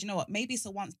thought, okay, do you know what? Maybe it's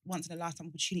a once in a lifetime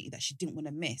opportunity that she didn't want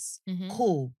to miss. Mhm.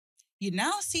 Cool. You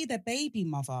now see the baby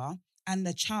mother and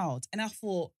the child, and I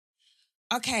thought,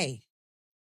 okay,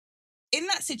 in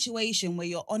that situation where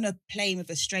you're on a plane with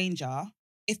a stranger,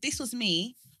 if this was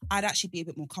me, I'd actually be a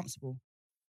bit more comfortable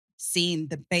seeing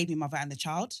the baby mother and the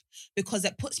child because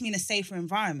it puts me in a safer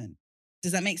environment.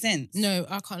 Does that make sense? No,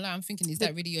 I can't lie. I'm thinking, is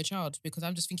that really your child? Because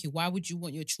I'm just thinking, why would you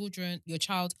want your child around?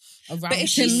 But if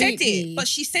she said Absolutely. it,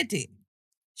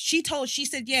 she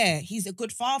said, yeah, he's a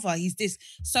good father. He's this.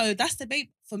 So that's the babe.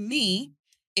 For me,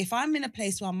 if I'm in a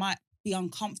place where I might be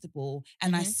uncomfortable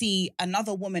and I Mhm. see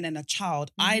another woman and a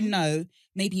child, I Mhm. know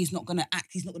maybe he's not going to act.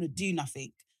 He's not going to do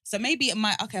nothing. So maybe it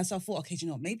might, okay, so I thought, okay, do you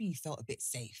know what? Maybe you felt a bit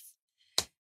safe.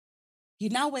 You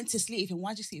now went to sleep with him.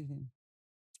 Why'd you sleep with him?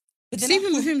 But then I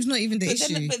Sleeping with thought- him's not even the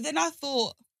issue. But then I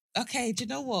thought, okay, do you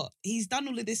know what? He's done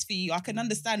all of this for you. I can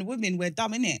understand women, we're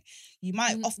dumb, innit? You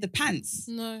might off the pants.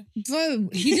 No. Bro,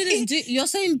 he didn't do. You're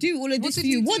saying do all of What this did for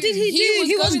you. he What do? did he do? He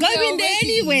He was was going going there there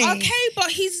already. anyway. Okay,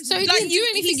 but he's So he didn't do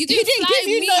anything. You he didn't didn't fly give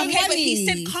you me. no Okay, but he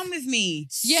money. said, come with me.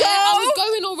 Yeah, So- I was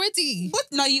going already. What?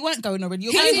 No, you weren't going already.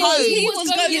 You're He going was- home. he was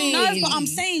going. No, but I'm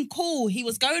saying cool. He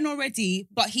was going already,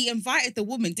 but he invited the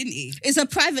woman, didn't he? It's a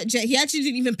private jet. He actually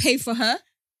didn't even pay for her.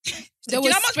 There Do you was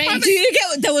know how much space. private- Do you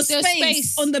get? There was There's space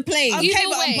space. on the plane. Okay, Either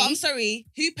but way- I'm sorry.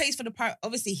 Who pays for the private?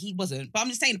 Obviously, he wasn't. But I'm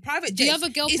just saying, the private jet. The other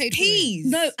girl is paid for it. peas.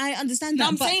 No, I understand No, that.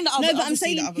 I'm but, saying that no, other- but I'm obviously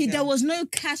saying the other there girl. was no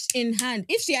cash in hand.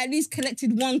 If she at least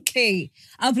collected 1K,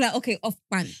 I'll be like, okay, off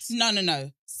pants.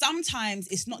 No. Sometimes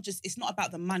it's not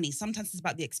about the money. Sometimes it's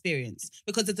about the experience.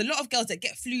 Because there's a lot of girls that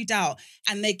get flued out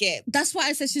and they get That's why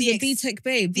I said she's The a ex- B-Tech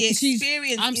babe. the She's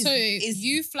experience. I'm is, sorry. is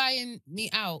You flying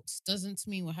me out doesn't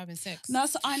mean we're having sex. No,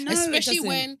 so I know. especially it doesn't.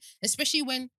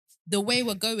 when the way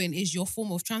we're going is your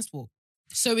form of transport.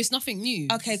 So it's nothing new.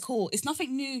 Okay, cool. It's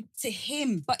nothing new to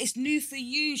him, but it's new for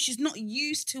you. She's not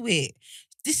used to it.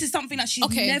 This is something that she's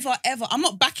Okay. never ever. I'm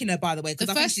not backing her, by the way, because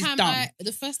I think she's dumb.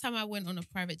 The first time I went on a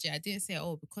private jet, I didn't say,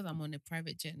 "Oh, because I'm on a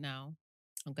private jet now,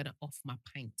 I'm gonna off my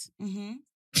pint." Mm-hmm.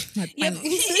 my Yeah,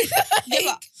 pants. Yeah,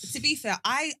 but to be fair,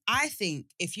 I think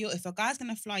if a guy's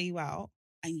gonna fly you out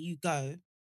and you go,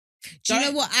 Do you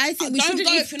know what? I think we don't shouldn't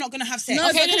go even. if you're not gonna have sex. No,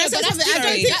 Okay, but no, can I no, say but that's something? I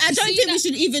don't different. think, I don't See, think we that-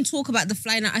 should even talk about the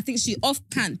fly now. I think she off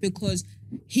pant because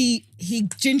he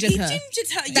gingered He her.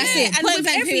 gingered her. That's yeah, it. and Point with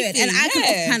blank period. everything, And I can yeah.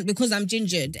 off pant because I'm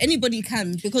gingered. Anybody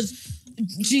can because.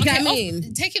 Do you get what I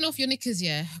mean? Taking off your knickers,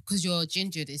 yeah, because you're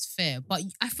gingered is fair. But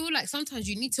I feel like sometimes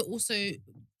you need to also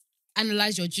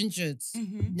analyze your gingeredness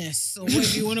Mhm. or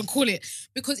whatever you want to call it.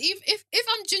 Because if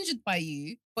I'm gingered by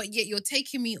you, but yet you're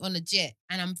taking me on a jet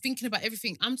and I'm thinking about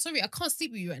everything, I'm sorry, I can't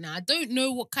sleep with you right now. I don't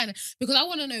know what kind of, because I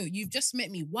want to know, you've just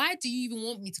met me. Why do you even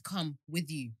want me to come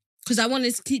with you? Because I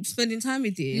wanted to keep spending time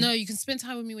with you. No, you can spend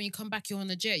time with me when you come back. You're on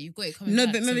a jet. You've got it coming No,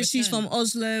 back. but remember so she's return. from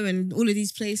Oslo and all of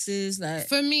these places. Like,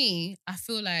 For me, I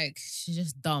feel like she's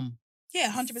just dumb.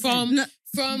 Yeah, 100%.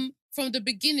 From the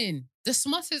beginning, the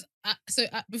smartest.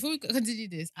 Before we continue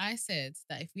this, I said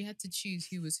that if we had to choose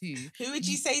who was who, Who would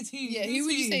you say to? yeah, who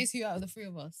would you say is who out of the three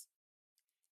of us?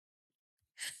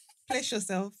 Place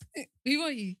yourself. Who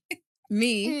are you?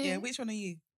 me, Yeah, which one are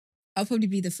you? I'll probably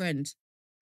be the friend.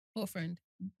 What friend?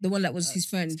 The one that was his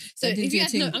friend. So that didn't if do you a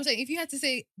had, thing. no, I'm saying if you had to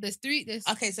say there's three. There's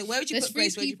Okay, so where would you there's put three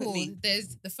Grace? Where would you people. put me?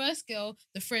 There's the first girl,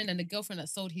 the friend, and the girlfriend that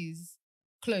sold his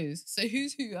clothes. So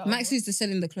who's who? out of Max us? is the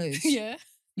selling the clothes. Yeah.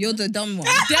 You're the dumb one.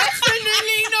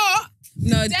 Definitely not.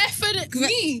 No, Definitely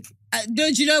me. no,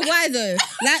 do you know why though?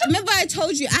 Like, remember I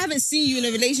told you I haven't seen you in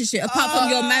a relationship apart from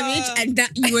your marriage and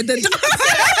that you were the dumb.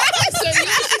 So you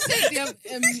know what she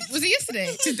said the was it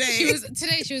yesterday?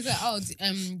 Today. She was like, oh,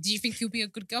 do you think you'll be a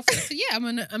good girlfriend? I said, yeah, I'm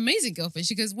an amazing girlfriend.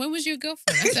 She goes, when was your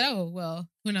girlfriend? I said, oh, well,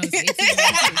 when I was 18.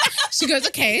 19. She goes,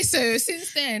 okay, so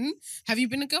since then, have you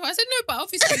been a girlfriend? I said, no, but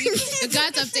obviously the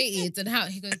guys I've dated and how,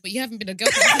 he goes, but you haven't been a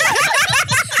girlfriend.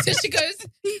 So she goes,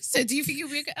 so do you think you'll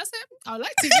be a girlfriend? I said, I'd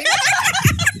like to be.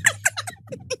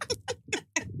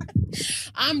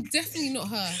 I'm definitely not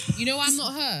her. You know why I'm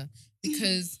not her?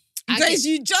 Because Guys,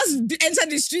 you just entered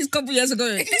the streets a couple years ago.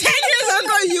 10 years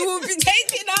ago, you will be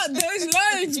taking out those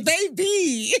loans,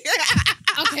 baby.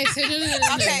 okay, so no.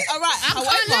 Okay, all right.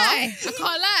 I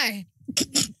can't lie.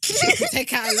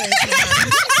 Take out a loan.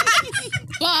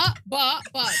 But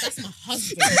that's my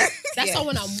husband. That's Yeah.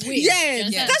 someone I'm with. Yeah, Do you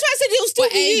understand? that's why I said it'll still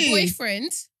But be a you.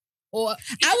 boyfriend, Or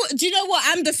Do you know what?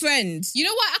 I'm the friend. you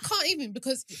know what? I can't even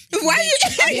because Why are you?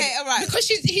 Okay, all right. because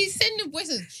he's sending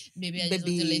voices. Maybe I just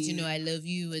want to let you know I love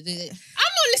you. I'm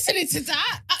not listening to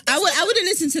that. I wouldn't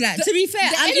listen to that. To be fair,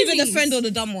 the I'm either the enemies. friend or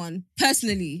the dumb one.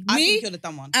 Personally, I think me, you're the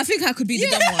dumb one. I think I could be the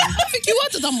dumb one. I think you are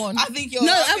the dumb one. I think you're.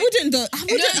 No, I wouldn't though. I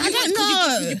wouldn't. No, I you don't would,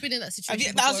 'cause know. You've been in that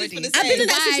situation That was before just already. gonna I've been in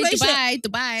that Dubai, situation.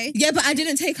 Dubai. Yeah, but I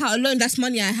didn't take out a loan. That's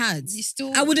money I had. You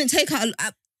still. I wouldn't take out.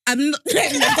 I'm not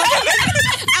letting the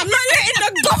government. I'm not letting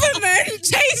the government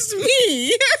chase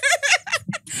me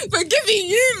for giving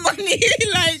you money.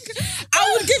 Like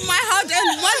I would give my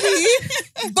hard-earned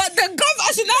money, but the government.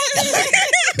 I should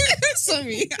know.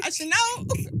 Sorry, I should know.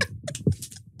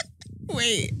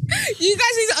 Wait, you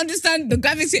guys need to understand the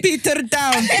gravity. Peter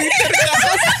down.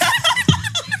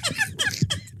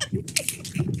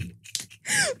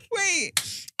 Wait,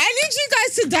 I need you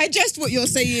guys to digest what you're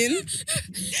saying.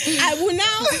 I will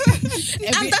now.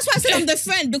 And that's why I said I'm the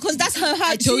friend because that's her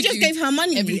heart. She told just you, gave her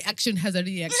money. Every action has a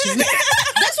reaction.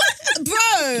 That's what,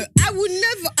 bro. I would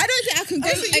never. I don't think I can go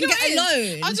I think- and you know get what it a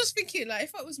is? loan. I was just thinking, like,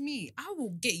 if it was me, I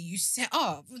will get you set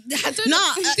up. I don't Nah,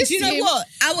 know. do you know what?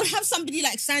 I would have somebody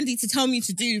like Sandy to tell me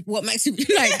to do what Maxi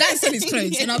like. Go and sell his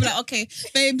clothes, and I'll be like, okay,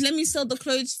 babe, let me sell the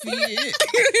clothes for you.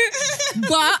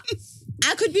 But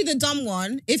I could be the dumb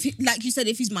one if, like you said,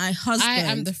 if he's my husband. I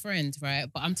am the friend, right?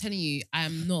 But I'm telling you, I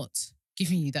am not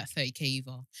giving you that 30k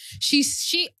either.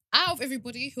 She out of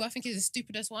everybody who I think is the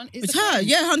stupidest one is It's the her, friend.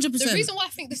 yeah, 100%. The reason why I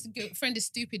think this friend is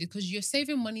stupid is because you're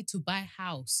saving money to buy a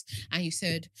house. And you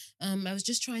said, I was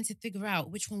just trying to figure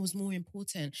out which one was more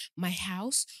important, my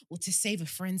house or to save a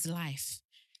friend's life.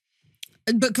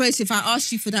 But Grace, if I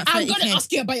asked you for that 30K, I'm going to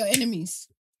ask you about your enemies.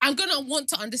 I'm going to want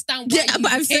to understand why yeah, you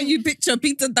but I've sent became- you picture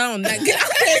Peter down. Like, get out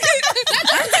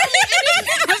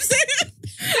I'm saying,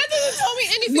 That doesn't tell me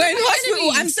anything we're in about hospital.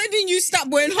 enemies. I'm sending you stop.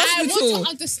 We're in I hospital. want to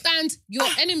understand your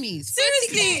enemies.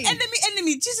 Seriously, 30K.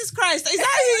 enemy. Jesus Christ, is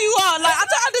that who you are? Like, I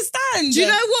don't understand. Do you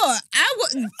know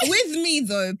what? With me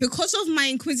though, because of my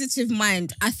inquisitive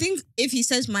mind, I think if he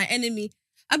says my enemy,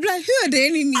 I'd be like, who are the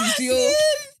enemies, yo?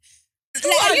 Like,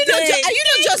 are you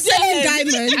not just selling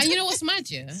diamonds? And you know what's mad,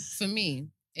 yeah? For me,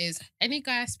 is any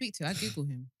guy I speak to, I Google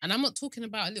him. And I'm not talking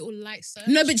about a little light search.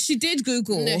 No, but she did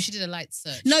Google. No, she did a light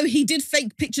search. No, he did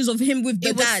fake pictures of him with the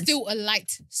it was dad. still a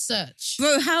light search.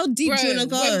 Bro, how deep do you wanna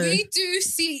go? When we do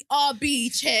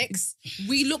CRB checks,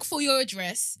 we look for your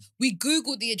address, we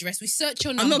Google the address, we search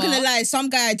your I'm number. not gonna lie, some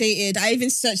guy I dated, I even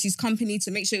searched his company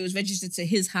to make sure it was registered to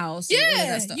his house. and all of Yeah,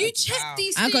 that stuff. you check Wow.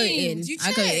 these I things. go in. You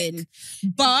I go check. in.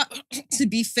 But to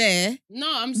be fair,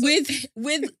 No, I'm so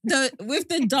with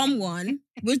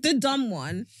the dumb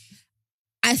one,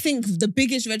 I think the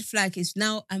biggest red flag is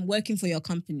now I'm working for your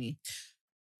company.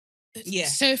 Yeah.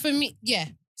 So for me, yeah.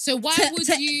 So why would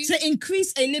you? To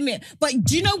increase a limit? But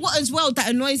do you know what as well that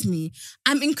annoys me?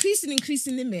 I'm increasing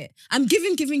limit. I'm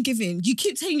giving. You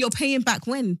keep saying you're paying back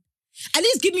when? At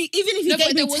least give me, even if you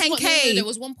gave me 10K. There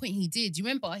was one point he did. Do you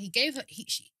remember? He gave her.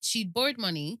 She borrowed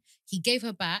money. He gave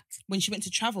her back. When she went to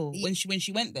travel, when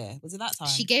she went there, was it that time?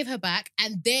 She gave her back,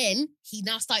 and then he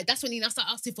now started. That's when he now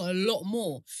started asking for a lot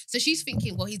more. So she's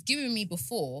thinking, well, he's given me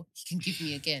before, he can give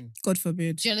me again. God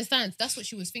forbid. Do you understand? That's what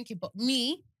she was thinking. But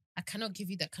me, I cannot give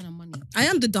you that kind of money. I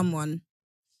am the dumb one.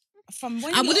 From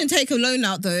when I wouldn't take a loan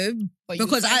out though, But you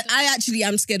because find I actually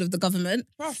am scared of the government.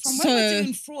 Bro, from when we're So-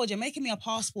 doing fraud, you're making me a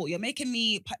passport, you're making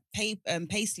me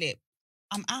pay slip.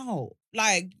 I'm out.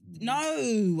 Like,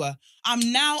 no,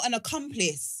 I'm now an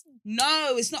accomplice.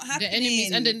 No, it's not happening. the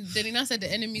enemies, and then he now said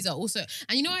the enemies are also.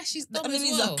 And you know why she's the dumb as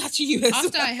enemies well? are catching you. As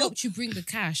After I well. helped you bring the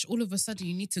cash, all of a sudden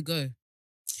you need to go.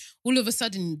 All of a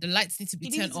sudden the lights need to be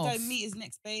he turned needs to off. go meet his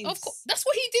next babe. Of course, that's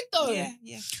what he did though.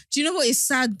 Yeah. Do you know what is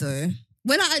sad though?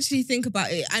 When I actually think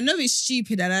about it, I know it's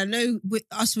stupid and I know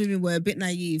us women were a bit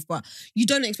naive, but you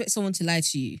don't expect someone to lie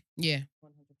to you. Yeah.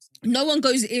 No one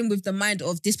goes in with the mind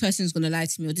of this person's going to lie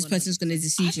to me or this person's going to I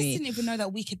deceive just me. didn't even know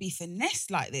that we could be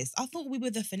finessed like this. I thought we were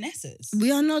the finessers.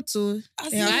 We are not, so I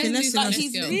they are Guys do finessing that us.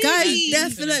 as girls. Guys Really?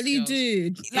 definitely Finesse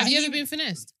do. Have you he- ever been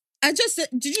finessed? I just said,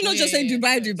 did you not Oh, just yeah, say yeah,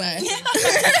 Dubai?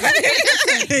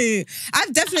 yeah.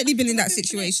 I've definitely been in that I've been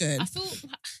finessed. situation. I feel,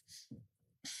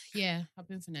 yeah, I've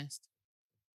been finessed,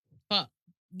 but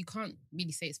you can't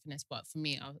really say it's finesse. But for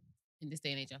me, in this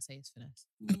day and age, I'll say it's finesse.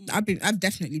 I've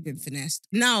definitely been finessed.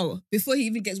 Now, before he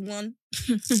even gets one,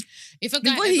 If a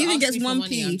guy Before ever he even asks gets me for 1p,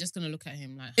 money, I'm just gonna look at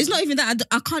him like it's not even that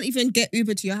I can't even get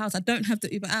Uber to your house. I don't have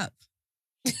the Uber app.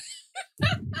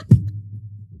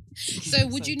 So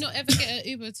would you not ever get an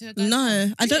Uber to a guy's No,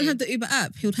 house? I don't Really? have the Uber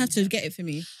app. He would have to get it for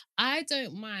me. I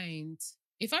don't mind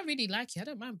if I really like you. I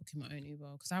don't mind booking my own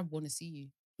Uber because I want to see you.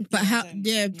 But Yeah, how? don't.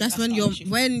 Yeah, that's That's when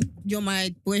you're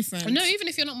my boyfriend. No, even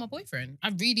if you're not my boyfriend, I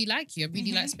really like you. I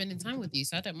really like Mhm. spending time with you,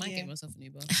 so I don't mind Yeah. getting myself an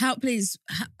Uber. How? Please.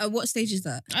 At what stage is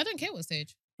that? I don't care what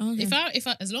stage. Okay. If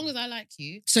I, as long as I like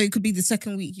you, So it could be the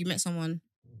second week you met someone.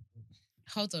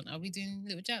 hold on, are we doing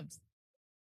little jabs?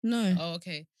 No. Oh,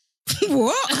 okay.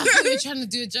 What? I thought you were trying to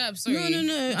do a jab. Sorry.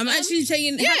 No. I'm actually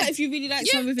saying, yeah. how about if you really like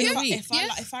someone within a week?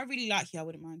 If I really like you, I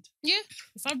wouldn't mind.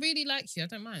 If I really like you, I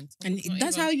don't mind. And It's not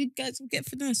that's Uber. how you guys get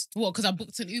finessed. What? Because I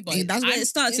booked an Uber. Yeah, that's where I'm- it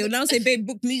starts. He'll now say, babe,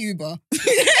 book me Uber.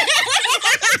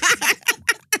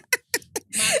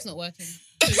 My app's not working.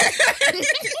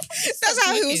 That's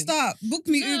how he'll working. start. Book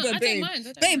me No, Uber, I don't babe. mind. I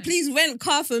don't Babe, mind. please rent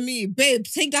car for me. Babe,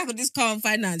 take back on this car on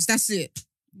finance. That's it.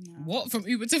 No. What from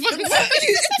Uber to That's finance? how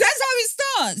it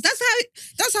starts.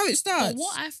 That's how it starts. But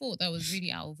what I thought that was really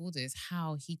out of order is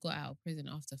how he got out of prison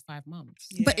after 5 months.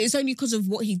 Yeah. But it's only because of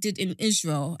what he did in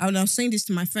Israel. And I was saying this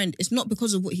to my friend. It's not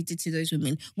because of what he did to those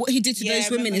women. What he did to Yeah,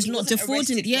 those women remember, is he not wasn't defrauding.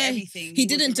 arrested for Yeah, everything. he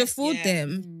was didn't defraud yeah.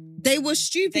 them. They were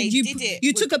stupid. They you did it. you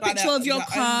with- took a by picture their- of your their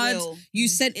own card. will. You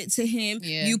sent it to him.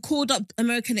 Yeah. You called up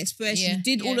American Express. Yeah, You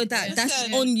did all yeah, of that. yeah. That's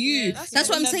Listen, on you. yeah, that's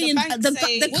what I'm the saying. bank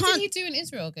say- They What can't. did he do in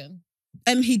Israel again?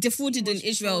 He defrauded He in was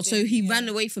Israel, so defrauding, he yeah. ran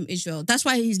away from Israel. That's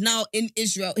why he's now in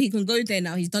Israel. He can go there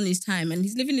now. He's done his time and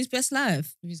he's living his best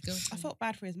life. With his girlfriend. I felt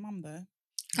bad for his mum though.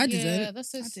 I Yeah, didn't.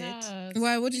 that's so I did. sad.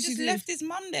 Why? What He did she just do? left his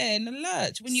mum there in the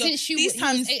lurch. When you're Since she these he was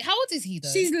times, eight- how old is he though?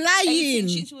 She's 18, lying.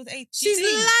 since she was 18. She's I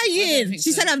lying. don't think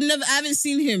She so. said, I haven't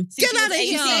seen him. Since Get he out was of He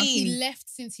here. said 18. he left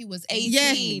since he was 18.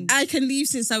 18. Yeah, I can leave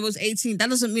since I was 18. That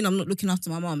doesn't mean I'm not looking after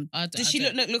my mum. Does she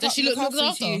look Does up- she look after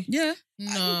after? you? Yeah,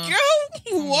 No.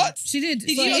 Girl, what? she did.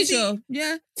 Did For you not see- Israel.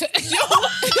 Yeah.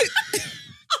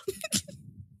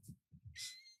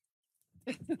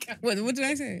 What did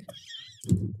I say?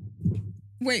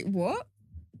 Wait, what?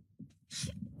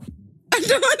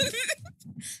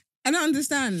 I don't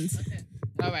understand.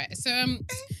 All right. So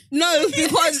No,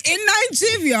 because in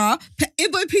Nigeria,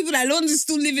 Igbo people that alone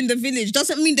still live in the village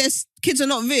doesn't mean their kids are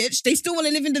not rich. They still want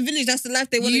to live in the village. That's the life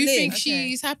they want to you live. think Okay.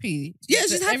 she's happy? Yeah,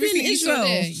 she's happy in Everything you saw Israel.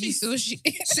 there, you saw she.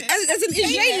 as an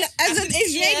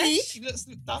Israeli, Yeah, she looks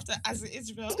looked after as an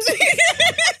Israel.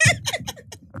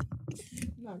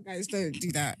 No, guys, don't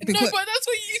do that. No, Because, but that's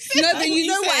what you said. no, but you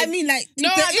know what I mean. Like No,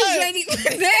 the I don't. Israeli,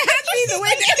 they're happy the way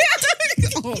they.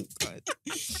 Oh God.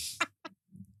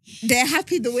 They're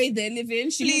happy the way they're living.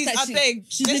 She Please, looks I like beg.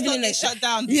 she's Let's living not in get a- shut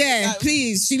down. Yeah, Like,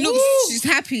 please. She looks. Ooh. She's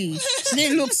happy. She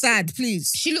didn't look sad.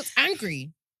 Please. She looked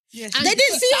angry. yeah, And They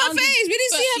didn't she see her sounded- face. We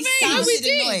didn't but see her she face. No, we sounded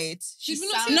did. annoyed. She Did we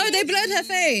not see sounded- No, they blurred her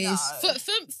face. No.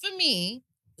 For me,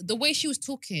 the way she was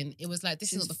talking, it was like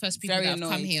this is not the first people very that have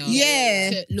come annoyed. here Yeah.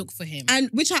 to look for him. And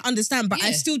which I understand, but I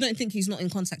Yeah. still don't think he's not in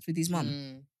contact with his mum.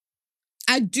 Mm,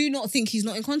 I do not think he's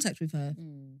not in contact with her.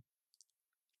 mm.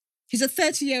 He's a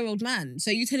 30-year-old man.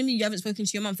 So you telling me you haven't spoken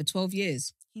to your mum for 12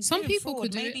 years? He's Some doing people fraud.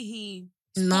 could do Maybe it. he.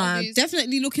 Nah, part of his-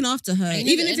 definitely looking after her. And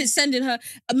Even even- if it's sending her,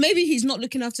 maybe he's not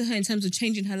looking after her in terms of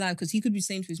changing her life because he could be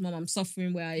saying to his mum, I'm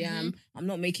suffering where I am. I'm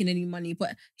not making any money,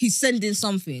 but he's sending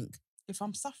something. If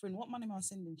I'm suffering, what money am I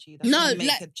sending to you? No, That's make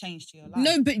like- a change to your life.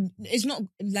 No, but it's not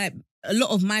like a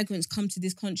lot of migrants come to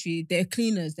this country. They're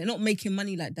cleaners. They're not making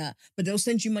money like that, but they'll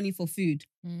send you money for food.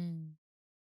 Mm.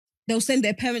 They'll send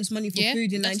their parents money for Yeah,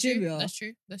 food in that's Nigeria. True. That's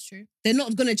true. That's true. They're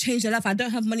not going to change their life. I don't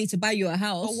have money to buy you a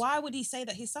house. But why would he say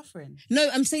that he's suffering? No,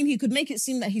 I'm saying he could make it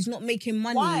seem that he's not making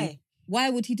money. Why? Why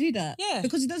would he do that? Yeah.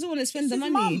 Because he doesn't want to spend It's the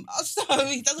his money. mum. Oh, so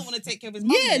he doesn't want to take care of his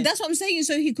mum. Yeah, then. that's what I'm saying.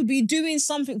 So he could be doing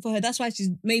something for her. That's why she's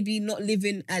maybe not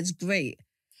living as great.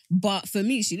 But for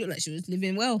me, she looked like she was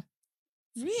living well.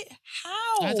 Really?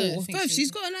 How? I don't think Bro, she-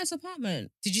 she's got a nice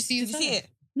apartment. Did you see Did his you see it?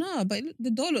 No, but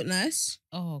the door looked nice.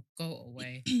 Oh, go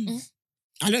away.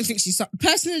 I don't think she's...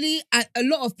 Personally, a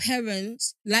lot of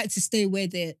parents like to stay where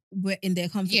they're in their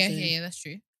comfort Yeah, zone. yeah, yeah. That's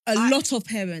true. A lot of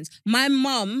parents. My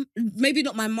mum, maybe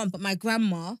not my mum, but my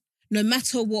grandma, no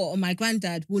matter what, or my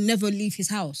granddad will never leave his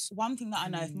house. One thing that I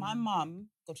know, if my mum,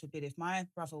 God forbid, if my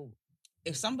brother,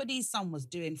 if somebody's son was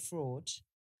doing fraud,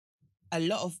 a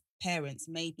lot of parents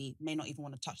may not even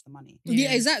want to touch the money.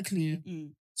 Yeah, exactly.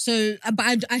 Mm. So,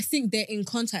 but I think they're in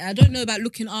contact. I don't know about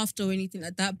looking after or anything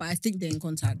like that, but I think they're in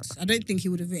contact. I don't think he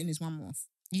would have written his mum off.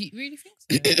 You really think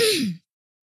so?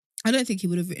 I don't think he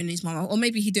would have written his mum off. Or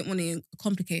maybe he didn't want to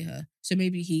complicate her. So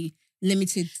maybe he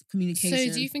limited communication.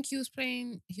 So do you think he was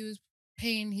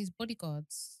paying his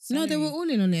bodyguards? No, they were salary? all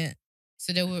in on it.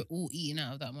 So they were all eating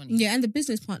out of that money. Yeah, and the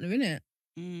business partner, innit?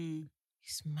 Mm.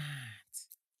 It's mad.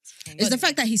 It's the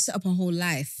fact that he set up a whole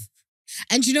life.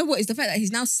 And you know what? It's the fact that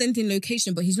he's now sending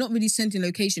location, but he's not really sending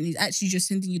location. He's actually just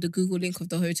sending you the Google link of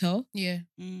the hotel. Yeah.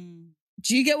 Mm.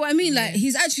 Do you get what I mean? Like, Yeah.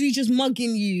 he's actually just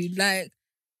mugging you. Like,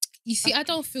 You see, I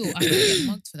don't feel I can get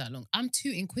mugged for that long. I'm too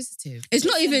inquisitive. It's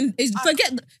not even. It's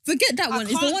forget that I one.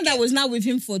 It's the can't one that was now with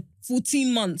him for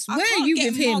 14 months. I Where are can't you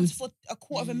get with him? mugged for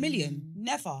 $250,000.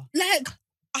 Never. Like,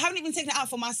 I haven't even taken it out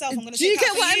for myself. I'm going to Do you take it get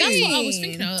out for what I you. That's what I was mean?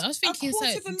 thinking. I was thinking, it's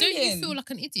like, don't you $250,000. feel like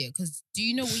an idiot? Because do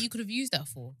you know what you could have used that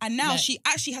for? And now Like, she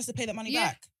actually has to pay that money Yeah.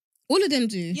 back. all of them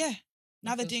do. Yeah.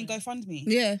 Now they're feel doing so. GoFundMe.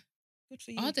 Yeah. Good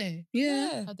for you. Are they?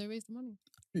 Yeah. How they raise the money?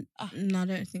 No, I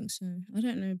don't think so. I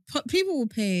don't know. People will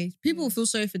pay. People will feel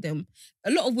sorry for them.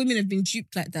 A lot of women have been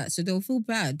duped like that, so they'll feel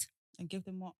bad. And give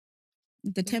them what?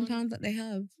 The £10 that they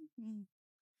have.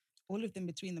 All of them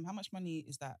between them. How much money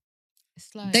is that?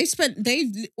 It's like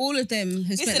All of them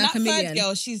have Listen, spent like that a third million.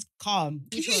 girl, she's calm.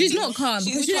 She's not calm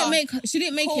because she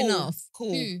didn't make Cool. enough.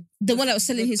 Cool. Who? The one that was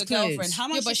selling his the clothes. girlfriend. How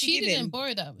much Yeah, but did she she give didn't him?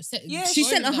 borrow that. Yeah, She borrowed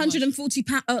spent that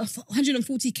much.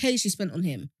 140k she spent on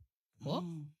him. What?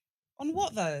 On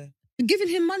what though? Giving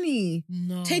him money,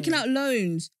 No. taking out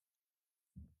loans.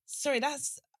 Sorry,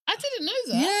 that's I didn't know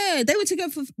that. Yeah, they were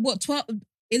together for what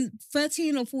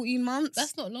 13 or 14 months.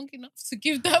 That's not long enough to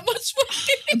give that much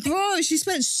money. Bro, she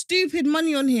spent stupid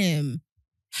money on him.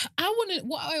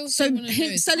 What I also So want to know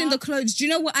him is selling how- the clothes. Do you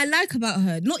know what I like about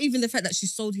her? Not even the fact that she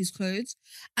sold his clothes.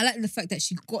 I like the fact that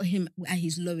she got him at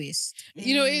his lowest.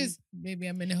 You know, it is. Maybe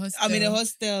I'm in a hostel. I'm in a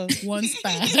hostel. One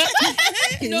span.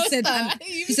 He No said, span.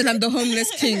 He said, I'm the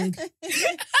homeless king.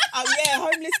 Oh yeah,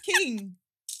 homeless king.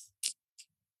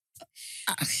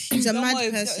 He's a Don't mad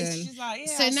worry, person She's like, yeah.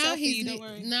 So I'll now sell for you, don't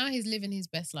worry. he's living his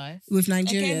best life. with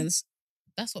Nigerians.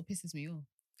 That's what pisses me off.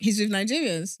 He's with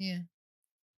Nigerians. Yeah.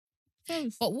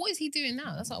 But what is he doing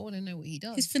now? That's what I want to know what he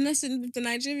does. He's finessing with the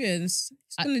Nigerians.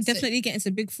 He's going to So- definitely get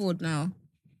into big fraud now.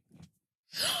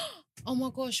 Oh my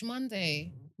gosh,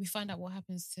 Monday we find out what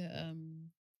happens to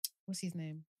what's his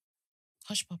name?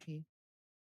 Hush Puppy.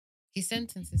 His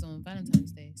sentence is on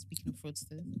Valentine's Day. Speaking of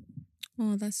fraudsters.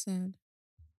 Oh, that's sad.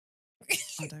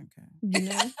 I don't care. You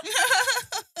know?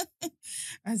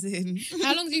 As in,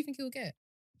 How long do you think he'll get?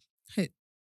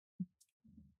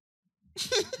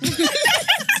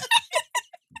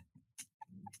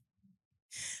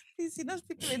 you see those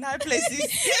people in high places.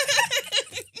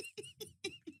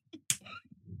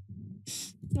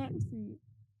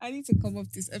 I need to come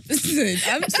off this episode.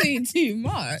 I'm saying too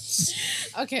much.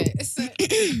 Okay, so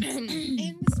in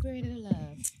the spirit of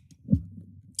love,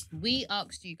 we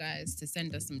asked you guys to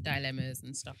send us some dilemmas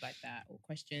and stuff like that, or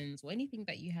questions, or anything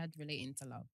that you had relating to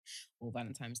love or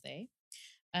Valentine's Day.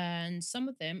 And some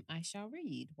of them I shall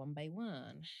read one by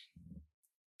one.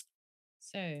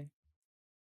 So,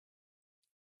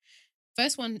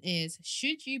 first one is,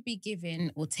 should you be giving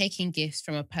or taking gifts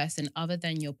from a person other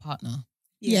than your partner?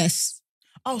 Yes.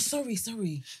 Oh, sorry.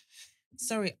 Read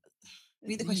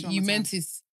the question. You one more meant time.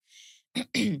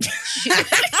 it.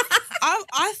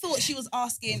 I thought she was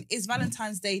asking, is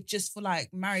Valentine's Day just for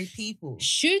like married people?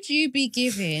 Should you be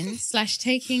giving /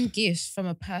 taking gifts from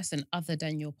a person other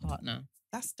than your partner?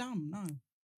 That's dumb. No.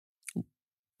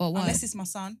 But why? Unless it's my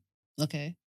son.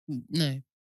 Okay. No.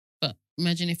 But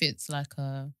imagine if it's like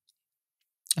a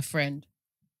friend.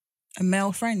 A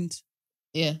male friend.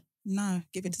 Yeah. No,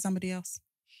 give it to somebody else.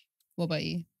 What about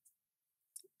you?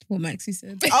 What Maxie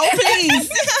said. Oh, please.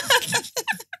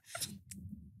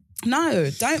 No,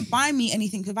 don't buy me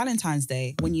anything for Valentine's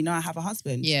Day when you know I have a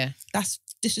husband. Yeah. That's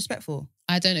disrespectful.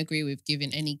 I don't agree with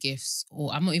giving any gifts,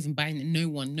 or I'm not even buying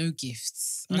no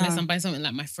gifts. No. Unless I'm buying something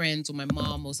like my friends or my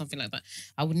mom or something like that.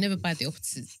 I would never buy the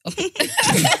opposite.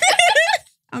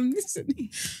 I'm listening.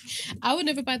 I would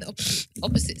never buy the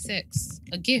opposite sex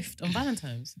a gift on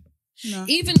Valentine's. No.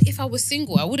 Even if I was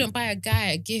single, I wouldn't buy a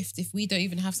guy a gift if we don't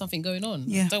even have something going on.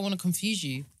 Yeah. I don't want to confuse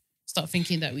you. Start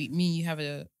thinking that me and you have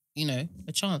a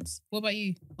chance. What about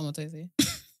you, Amatose?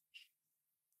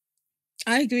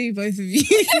 I agree with both of you.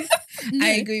 No. I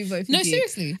agree with both No, of you.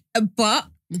 seriously. But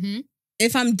Mm-hmm.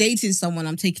 if I'm dating someone,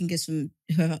 I'm taking gifts from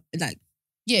whoever, like,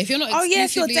 Yeah, if you're not. Oh yeah,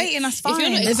 if you're exclusively- dating, that's if you're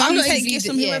fine. not If I'm I'm not taking gifts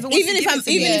from yeah. whoever wants even to if give I'm it to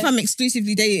me. even if I'm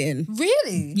exclusively dating,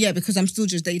 Really? yeah, because I'm still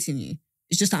just dating you.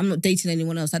 It's just that I'm not dating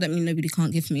anyone else. I don't mean nobody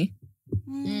can't give me.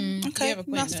 you Okay, have a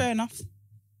point that's there. fair enough.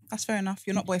 That's fair enough.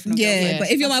 You're not boyfriend or Yeah, girlfriend.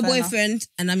 but if you're my That's fair enough. boyfriend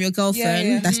and I'm your girlfriend,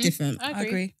 Yeah. that's Mhm. different. I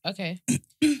agree. Okay.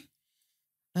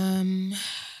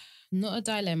 Not a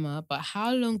dilemma, but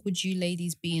how long would you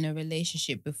ladies be in a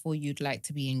relationship before you'd like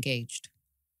to be engaged?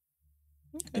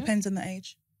 Okay. Depends on the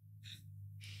age.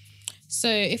 So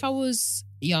if I was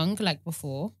young, like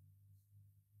before,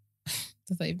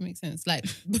 does that even make sense? Like, I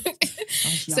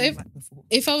was young so if, like before.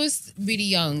 if I was really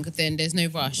young, then there's no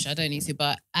rush. I don't need to.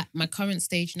 But at my current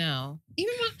stage now,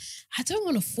 I don't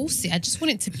want to force it. I just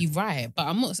want it to be right. But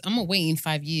I'm not waiting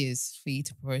 5 years for you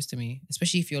to propose to me,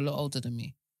 especially if you're a lot older than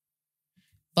me.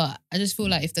 But I just feel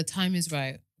like if the time is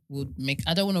right, would make.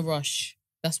 I don't want to rush.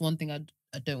 That's one thing I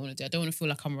don't want to do. I don't want to feel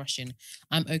like I'm rushing.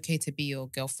 I'm okay to be your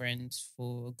girlfriend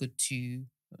for a good 2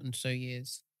 and so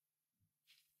years.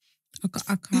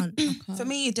 I can't. For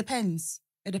me, it depends.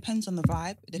 It depends on the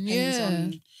vibe. It depends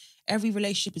on. Every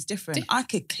relationship is different. I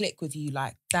could click with you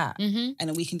like that, and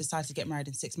then we can decide to get married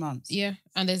in 6 months. Yeah,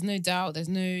 and there's no doubt. There's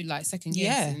no like second guess.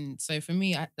 Yeah. And so for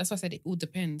me, that's why I said it all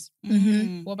depends.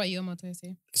 What about you,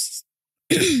 Amatose?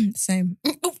 Same.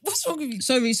 What's wrong with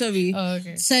you? Sorry. Oh,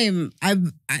 okay. Same.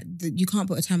 You can't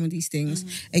put a time on these things.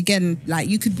 Again, like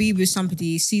you could be with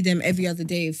somebody, see them every other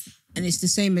day, and it's the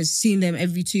same as seeing them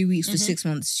every 2 weeks for 6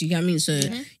 months. You get what I mean? So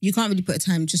you can't really put a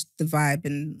time, just the vibe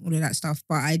and all of that stuff.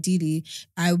 But ideally,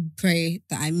 I would pray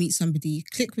that I meet somebody,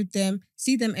 click with them,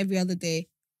 see them every other day,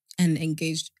 and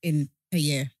engage in a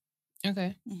year.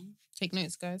 Okay. Take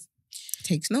notes, guys.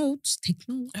 Take notes.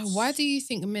 Why do you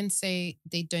think men say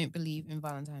they don't believe in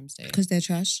Valentine's Day? Because they're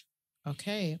trash.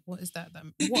 Okay. What is that?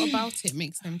 What about it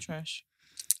makes them trash?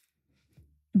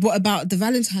 What about the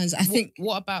Valentine's? I think.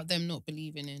 What about them not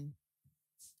believing in?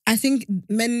 I think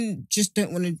men just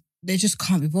don't want to. They just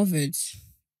can't be bothered.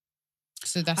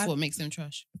 So that's what makes them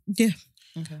trash. Yeah.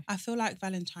 Okay. I feel like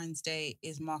Valentine's Day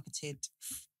is marketed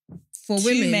for to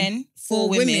women. Men, for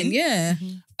women. Yeah.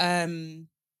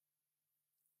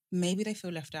 Maybe they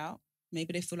feel left out.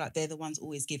 Maybe they feel like they're the ones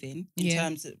always giving. In Yeah.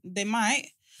 terms of, they might.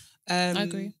 I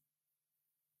agree.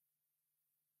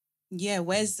 Yeah,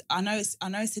 I know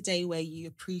it's a day where you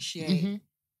appreciate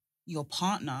your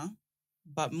partner,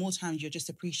 but more times you're just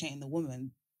appreciating the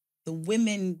woman. The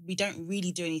women, we don't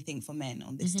really do anything for men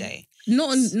on this day.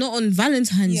 Not on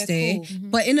Valentine's Day, cool.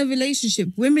 but in a relationship,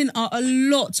 women are a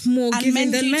lot more giving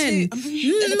than men.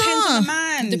 It depends on the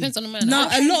man. Depends on the man. No,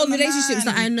 a lot of on the relationships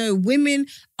that man. I know, women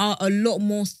are a lot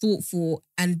more thoughtful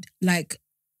and like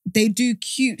they do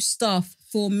cute stuff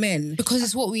for men. Because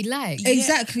it's what we like.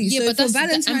 Exactly. Yeah, So but for that's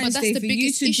Valentine's Day, the for you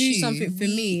biggest to do issue. something for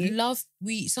me.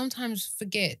 We sometimes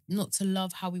forget not to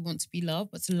love how we want to be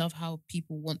loved, but to love how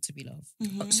people want to be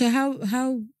loved. So how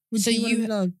would So you want to be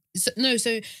loved?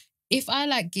 So if I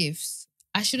like gifts,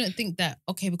 I shouldn't think that,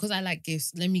 okay, because I like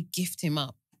gifts, let me gift him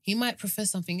up. He might prefer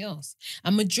something else.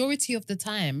 A majority of the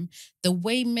time, the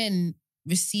way men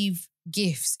receive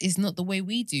gifts is not the way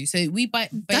we do. So we buy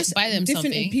them different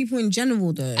something. in people in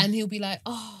general, though. And he'll be like,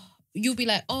 you'll be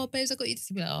like, oh, babes, I got you this.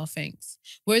 He'll be like, oh, thanks.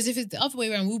 Whereas if it's the other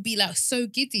way around, we'll be like so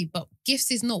giddy, but gifts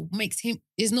is not what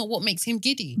makes him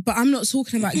giddy. But I'm not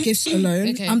talking about gifts alone.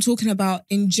 Okay. I'm talking about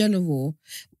in general.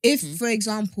 If, for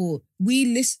example, we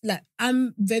listen, like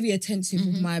I'm very attentive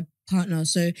with my partner.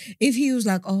 So if he was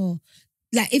like,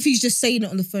 if he's just saying it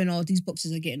on the phone, these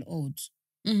boxes are getting old.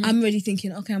 I'm already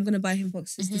thinking, okay, I'm going to buy him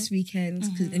boxes this weekend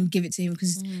and give it to him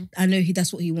because I know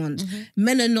that's what he wants.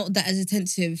 Men are not that as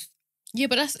attentive. Yeah,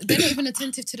 but they're not even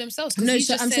attentive to themselves. No,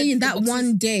 so I'm saying that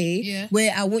one day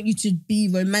where I want you to be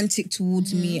romantic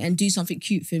towards me and do something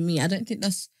cute for me. I don't think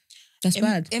that's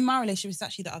bad. In my relationship, it's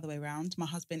actually the other way around. My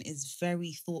husband is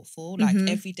very thoughtful. Like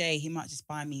every day, he might just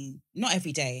buy me, not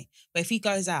every day, but if he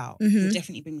goes out, he'll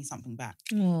definitely bring me something back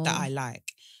that I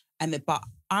like. But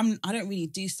I don't really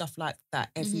do stuff like that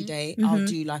every day. I'll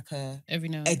do like every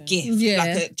now and a then. gift.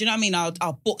 Yeah. Do you know what I mean?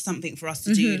 I'll book something for us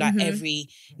to do like every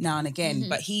now and again.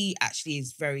 But he actually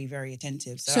is very, very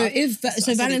attentive. So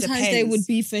Valentine's Day would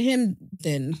be for him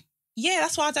then. Yeah,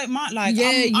 that's why I don't mind. Like,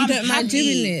 you don't mind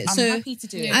doing it. I'm happy to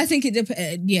do it. I think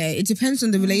it depends on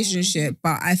the relationship,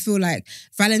 but I feel like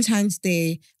Valentine's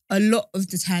Day, a lot of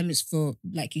the time is for,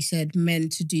 like you said, men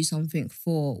to do something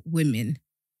for women.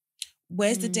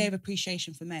 Where's the day of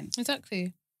appreciation for men?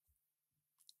 Exactly.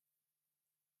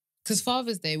 Because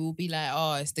Father's Day will be like,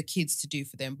 it's the kids to do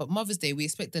for them. But Mother's Day, we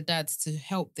expect the dads to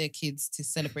help their kids to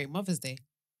celebrate Mother's Day.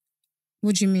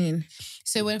 What do you mean?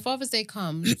 So when Father's Day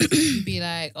comes, you'd be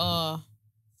like,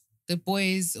 the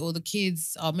boys or the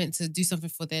kids are meant to do something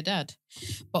for their dad.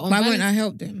 But why won't I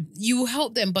help them? You will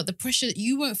help them, but the pressure,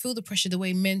 you won't feel the pressure the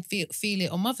way men feel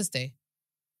it on Mother's Day.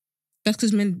 That's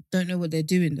because men don't know what they're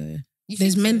doing, though.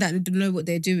 There's men that don't know what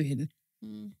they're doing.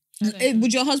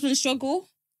 Would your husband struggle?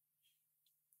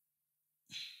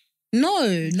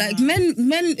 No, like men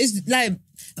is like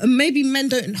maybe men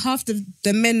don't, half the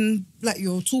men like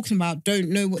you're talking about don't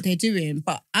know what they're doing,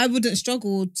 but I wouldn't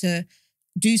struggle to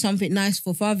do something nice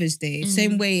for Father's Day.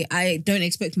 Same way I don't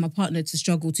expect my partner to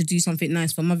struggle to do something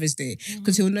nice for Mother's Day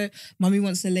because he'll know Mummy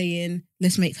wants to lay in,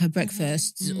 let's make her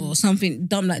breakfast or something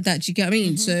dumb like that. Do you get what I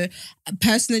mean? So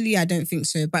personally, I don't think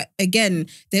so. But again,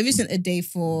 there isn't a day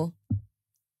for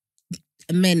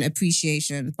men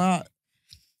appreciation, but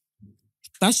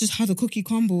That's just how the cookie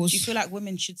crumbles. Do you feel like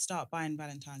women should start buying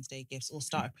Valentine's Day gifts or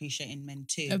start appreciating men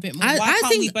too? A bit more. I Why can't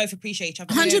think we both appreciate each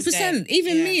other? 100%.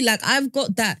 Even Yeah. me, like I've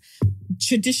got that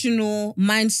traditional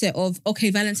mindset of,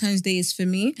 okay, Valentine's Day is for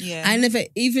me. Yeah. I never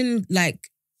even like,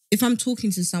 if I'm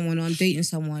talking to someone or I'm dating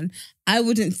someone, I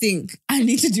wouldn't think I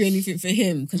need to do anything for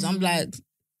him because I'm like,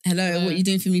 hello, what are you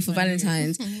doing for me for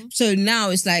Valentine's? So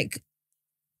now it's like,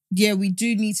 yeah, we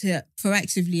do need to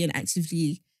proactively and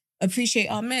actively appreciate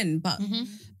our men, but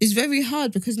it's very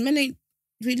hard because men ain't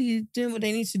really doing what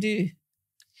they need to do.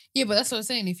 Yeah, but that's what I'm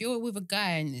saying. If you're with a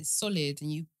guy and it's solid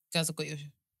and you guys have got your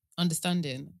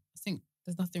understanding, I think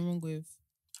there's nothing wrong with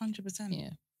 100%.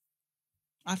 Yeah.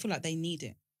 I feel like they need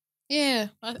it. Yeah,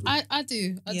 I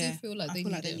do. I Yeah, do feel like I they feel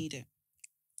need like they it. need it.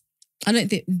 I don't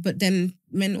think, but then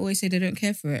men always say they don't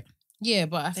care for it. Yeah,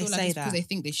 but I feel They like say it's because that. they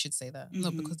think they should say that,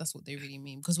 not Mhm. because that's what they really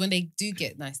mean. Because when they do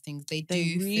get nice things, they They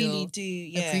do really feel do.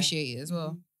 Yeah. appreciate it as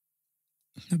well.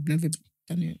 I've never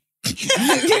done it.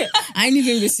 I ain't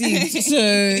even received. So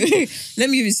let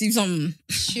me receive something.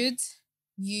 Should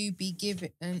you be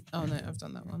giving? Oh no, I've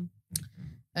done that one.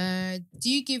 Do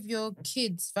you give your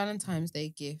kids Valentine's Day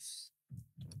gifts?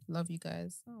 Love you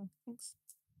guys. Oh, thanks.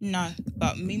 No,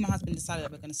 but me and my husband decided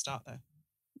that we're going to start though.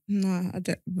 No, I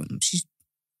don't. She's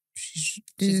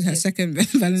this is her good. second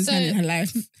Valentine in her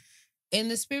life. In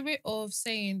the spirit of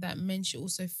saying that men should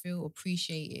also feel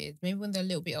appreciated, maybe when they're a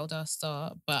little bit older, I'll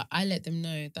start. But I let them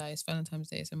know that it's Valentine's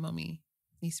Day, so mummy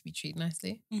needs to be treated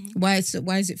nicely. Why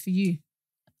is it for you?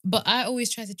 But I always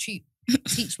try to teach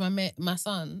my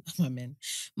son,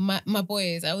 my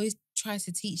boys. I always try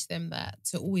to teach them that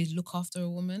to always look after a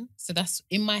woman. So that's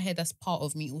in my head. That's part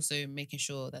of me also making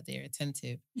sure that they're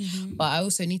attentive. But I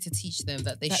also need to teach them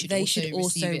that they should also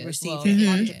receive it as well. it.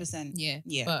 Mhm. 100%. Yeah,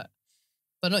 Yeah.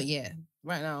 but not yet.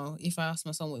 Right now, if I ask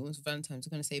my son what he wants for Valentine's, I'm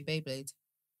going to say Beyblade.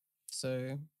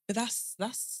 So, But that's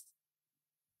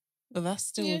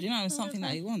still, Yeah, you know, that's something that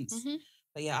fine. he wants. Mhm.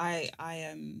 But yeah, I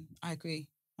agree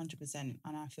 100%,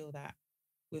 and I feel that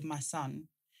with my son,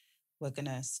 we're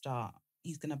gonna start.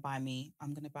 He's gonna buy me.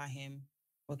 I'm gonna buy him.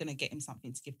 We're gonna get him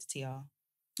something to give to TR.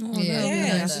 Oh, Yeah, that'd be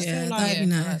yeah, I nice. just Yeah, feel that'd be like-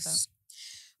 Yeah, I like nice.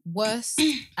 worst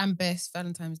and best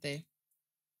Valentine's Day.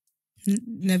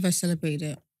 Never celebrate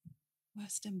it.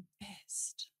 Worst and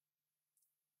best.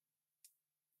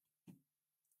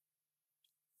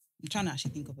 I'm trying to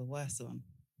actually think of a worse one.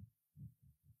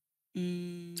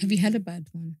 Have you had a bad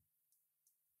one?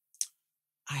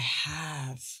 I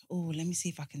have. Oh, let me see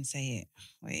if I can say it.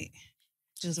 Wait.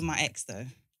 It was with my ex though.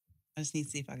 I just need to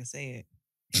see if I can say it.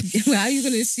 Well, how are you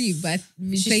gonna see? But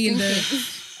replaying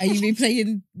are you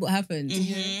replaying what happened?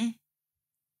 Mhm.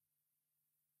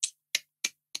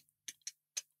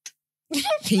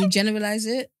 Can you generalize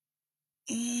it?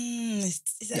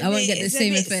 It's I won't get the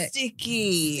same bit effect.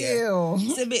 Sticky.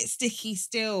 It's a bit sticky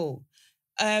still.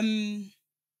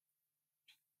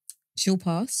 She'll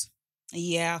pass.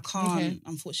 Yeah, I can't. Okay.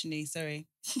 Unfortunately, sorry.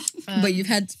 But you've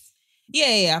had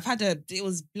Yeah. I've had it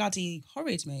was bloody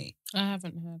horrid, mate. I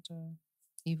haven't had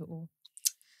either or.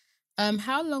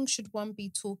 How long should one be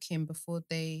talking before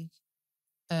they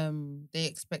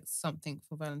expect something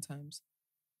for Valentine's?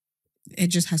 it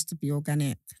just has to be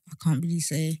organic. I can't really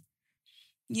say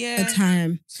Yeah. a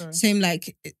time. Sorry. Same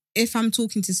like if I'm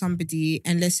talking to somebody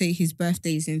and let's say his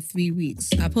birthday is in 3 weeks,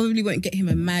 I probably won't get him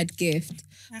a mad gift,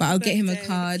 but I'll get him a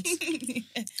card.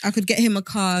 I could get him a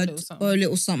card little something. or a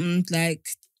little something like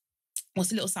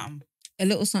What's a little something? a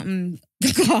little something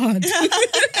card.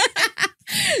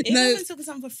 If No. no, I'm talking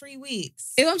something for 3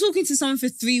 weeks. If I'm talking to someone for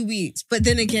 3 weeks, but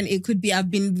then again, it could be I've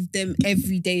been with them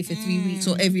every day for 3 weeks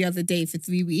or every other day for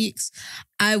 3 weeks,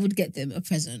 I would get them a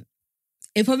present.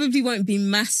 It probably won't be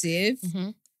massive.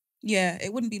 Mhm. Yeah,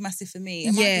 it wouldn't be massive for me.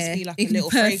 It might just be like it a could little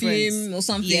be perfume fragrance. or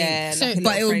something. Yeah, So- like a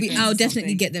But little it will be. fragrance I'll or definitely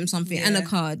something. get them something and a Yeah.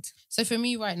 card. So for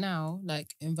me right now,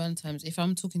 like in Valentine's, if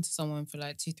I'm talking to someone for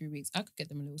like 2-3 weeks, I could get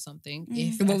them a little something.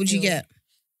 If What I would you feel- get?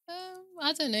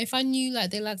 I don't know. If I knew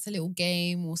like they liked a little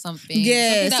game or something.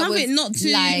 Yeah, that something was not too.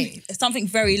 light. Something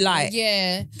very light.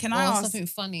 Yeah. Can or I ask, something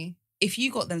funny? if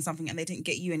you got them something and they didn't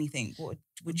get you anything, what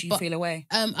would you But- feel away?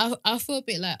 I feel a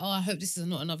bit like, oh, I hope this is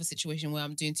not another situation where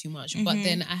I'm doing too much. But Mhm.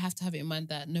 then I have to have it in mind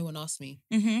that no one asked me.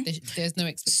 Mm-hmm. There's no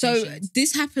So expectations.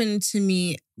 this happened to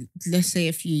me. Let's say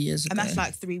a few years ago. And that's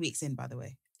like 3 weeks in, by the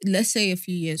way. Let's say a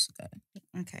few years ago.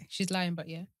 Okay. She's lying, but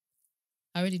yeah.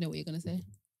 I already know what you're gonna say. Do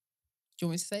you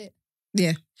want me to say it?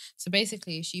 Yeah. So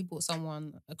basically, she bought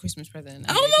someone a Christmas present. and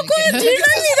Oh they my didn't get god, her do you a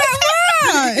know me that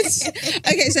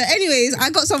much? Okay, so anyways, I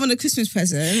got someone a Christmas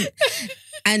present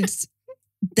and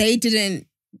they didn't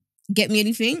get me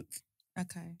anything.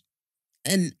 Okay.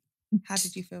 And How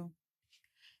did you feel?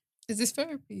 Is this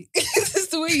therapy? Is this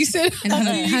the way you said? And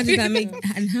how did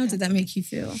that make you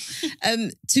feel?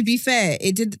 To be fair,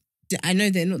 it did. I know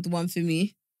they're not the one for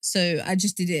me, so I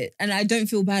just did it, and I don't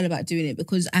feel bad about doing it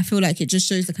because I feel like it just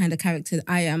shows the kind of character that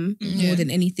I am more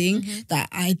than anything. That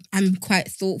I'm quite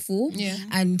thoughtful,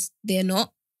 and they're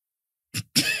not.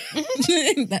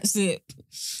 That's it.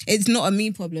 It's not a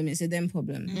me problem, it's a them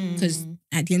problem. Because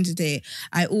at the end of the day,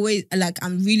 I always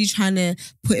I'm really trying to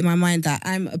put in my mind that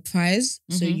I'm a prize,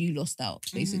 so you lost out,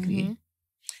 basically.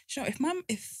 Sure, if my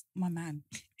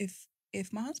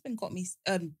husband got me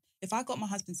if I got my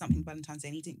husband something Valentine's Day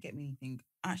and he didn't get me anything,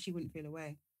 I actually wouldn't feel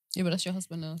away. Yeah, but that's your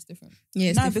husband now, it's different.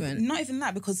 Yeah, it's different. Not even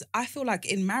that, because I feel like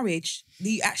in marriage,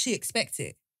 you actually expect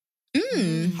it.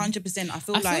 100%. I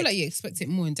feel like you expect it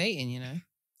more in dating, you know?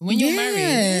 When you're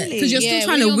married. Because you're still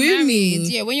trying to woo me.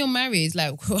 Yeah, when you're married, it's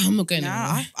like, well, I'm not going to.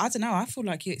 I don't know. I feel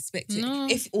like you expect it. No.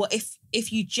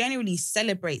 If you genuinely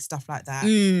celebrate stuff like that,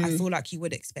 I feel like you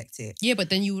would expect it. Yeah,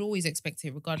 but then you would always expect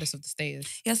it regardless of the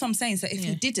status. Yeah, that's what I'm saying. So if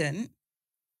you didn't,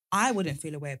 I wouldn't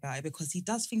feel a way about it because he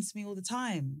does things to me all the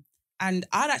time. And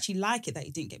I'd actually like it that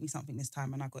he didn't get me something this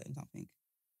time and I got him something.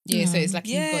 Yeah, so it's like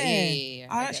you've got... Yeah.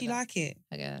 I actually like it.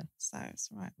 I get it. So it's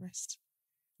all right, rest.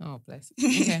 Oh, bless.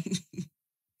 Okay.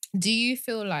 Do you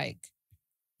feel like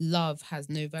love has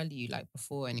no value like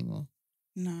before anymore?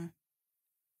 No.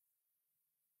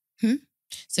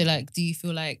 So like, do you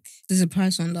feel like... There's a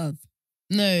price on love.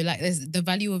 No, like the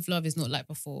value of love is not like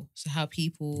before. So how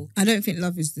people... I don't think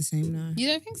love is the same now. You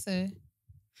don't think so?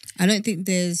 I don't think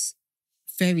there's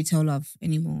fairy tale love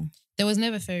anymore. There was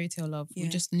never fairy tale love. Yeah. We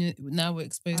just knew, now we're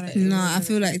exposed to it. No, I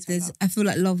feel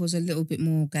like love was a little bit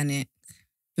more organic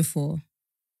before.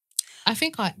 I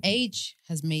think our age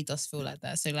has made us feel like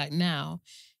that. So like now,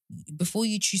 before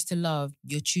you choose to love,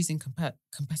 you're choosing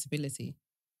compatibility.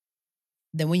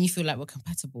 Then when you feel like we're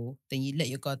compatible, then you let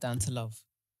your guard down to love.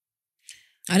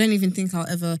 I don't think I'll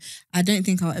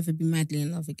ever be madly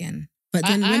in love again. But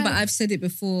then remember, I've said it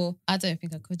before. I don't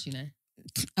think I could, you know.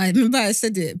 I remember I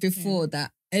said it before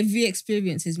that every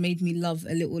experience has made me love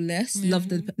a little less, love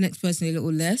the next person a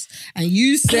little less. And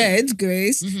you said,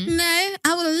 Grace, no,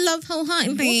 I will love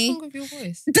wholeheartedly. What's wrong with your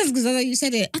voice? That's because I know you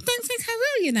said it. I don't think I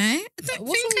will, you know. I don't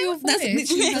What's think wrong I will. with your That's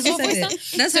voice? literally how you said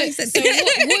it. That's how you said So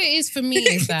it. what it is for me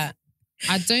is that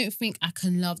I don't think I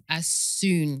can love as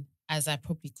soon as I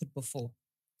probably could before.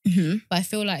 But I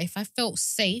feel like if I felt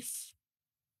safe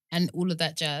and all of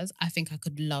that jazz, I think I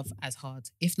could love as hard,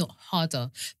 if not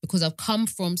harder, because I've come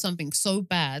from something so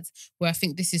bad where I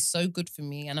think this is so good for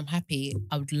me and I'm happy,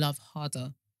 I would love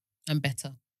harder and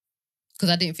better. Because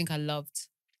I didn't think I loved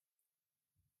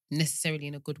necessarily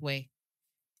in a good way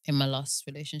in my last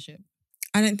relationship.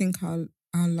 I don't think I'll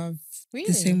love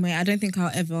the same way. I don't think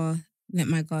I'll ever let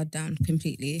my guard down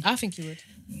completely. I think you would.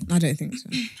 I don't think so.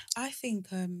 I think,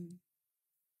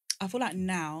 I feel like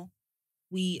now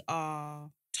we are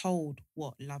told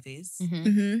what love is.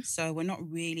 So we're not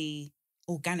really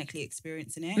organically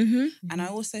experiencing it. And I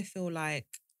also feel like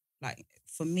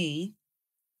for me,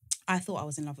 I thought I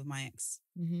was in love with my ex.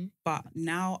 But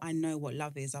now I know what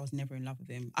love is. I was never in love with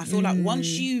him. I feel like once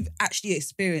you've actually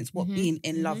experienced what being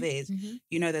in love is,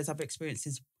 you know there's other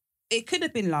experiences. It could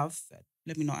have been love.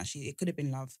 Let me not actually. It could have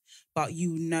been love. But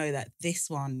you know that this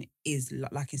one is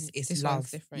it's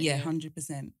love. Yeah,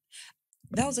 100%.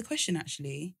 That was a question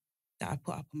actually that I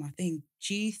put up on my thing.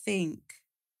 Do you think,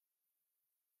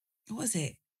 what was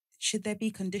it? Should there be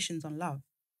conditions on love?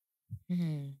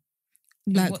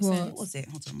 Like what what? sense? What was it?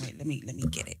 Hold on, wait. Let me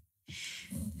get it.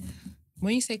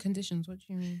 When you say conditions, what do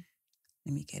you mean?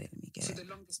 Let me get it.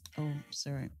 Oh,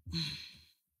 sorry.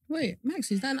 Wait,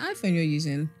 Max, is that an iPhone you're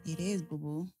using? It is, boo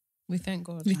boo. We thank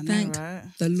God. We I know, thank right?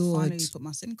 the Lord. Finally put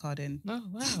my SIM card in. Oh,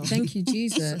 wow. Thank you,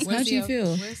 Jesus. How do you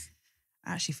feel?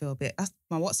 I actually feel a bit.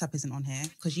 My WhatsApp isn't on here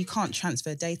because you can't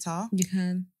transfer data. You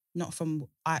can. Not from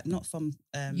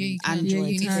you can. Android. You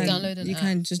need to can. download an You app.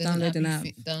 can just There's download an you app.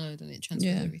 Download and it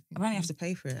transfers Yeah. everything. I only have to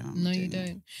pay for it. No, you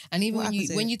don't. And even What when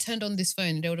happens you turned on this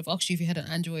phone, they would have asked you if you had an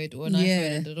Android or an Yeah.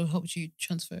 iPhone, and it would have helped you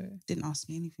transfer it. Didn't ask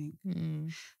me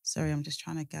anything. Sorry, I'm just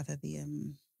trying to gather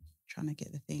trying to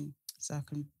get the thing so I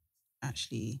can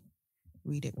actually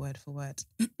read it word for word.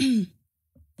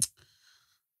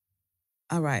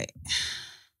 All right.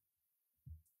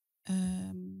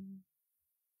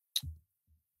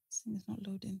 This thing is not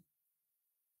loading.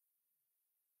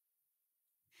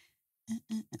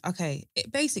 Okay,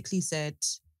 it basically said,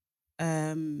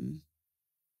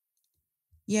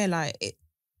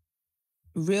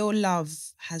 real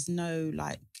love has no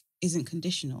isn't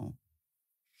conditional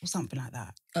or something like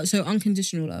that. So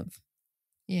unconditional love.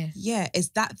 Yeah. Yeah, is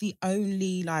that the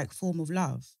only form of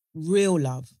love? Real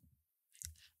love?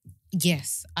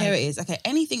 Yes. Here it is. Okay,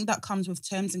 anything that comes with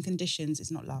terms and conditions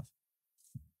is not love.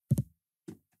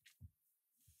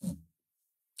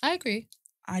 I agree.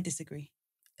 I disagree.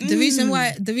 The reason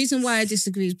why I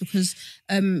disagree is because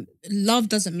love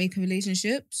doesn't make a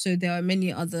relationship. So there are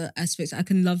many other aspects. I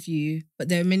can love you, but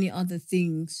there are many other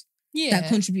things that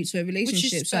contribute to a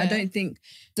relationship. So I don't think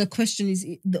the question is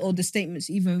or the statement's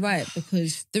even right,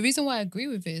 because the reason why I agree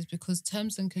with it is because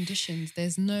terms and conditions,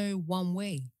 there's no one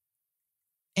way.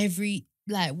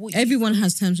 Everyone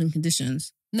has terms and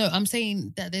conditions. No, I'm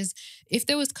saying that if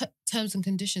there was terms and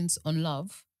conditions on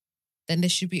love, then there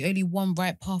should be only one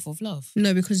right path of love.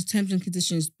 No, because terms and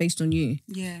conditions based on you.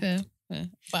 Yeah. Fair.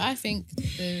 But I think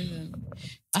there isn't.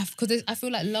 Because I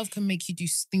feel like love can make you do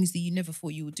things that you never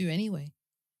thought you would do anyway.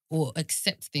 Or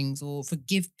accept things, or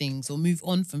forgive things, or move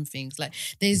on from things. Like,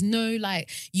 there's no, like,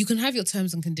 you can have your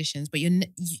terms and conditions, but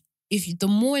the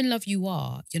more in love you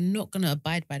are, you're not going to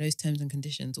abide by those terms and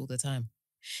conditions all the time.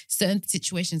 Certain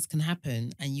situations can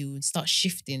happen and you start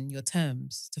shifting your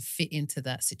terms to fit into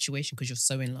that situation because you're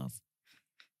so in love.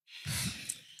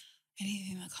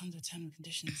 Anything that comes with terms and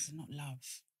conditions is not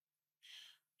love.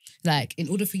 Like, in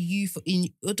order for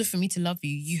me to love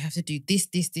you, you have to do this.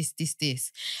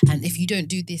 And if you don't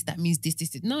do this, that means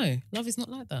this. No, love is not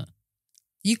like that.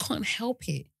 You can't help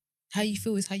it. How you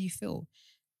feel is how you feel.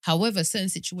 However, certain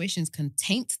situations can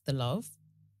taint the love,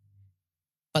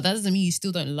 but that doesn't mean you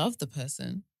still don't love the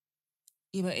person.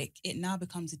 Yeah, but it now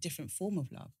becomes a different form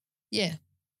of love. Yeah.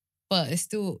 But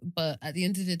at the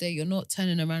end of the day, you're not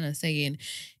turning around and saying,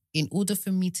 in order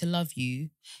for me to love you,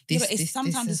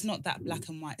 sometimes it's not that black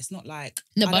and white. It's not like...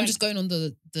 No, but I'm just going on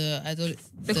the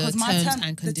terms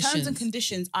and conditions. The terms and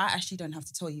conditions, I actually don't have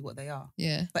to tell you what they are.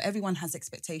 Yeah. But everyone has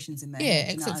expectations in there. Yeah,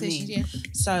 expectations, you know what I mean?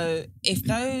 Yeah. So if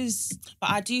those... But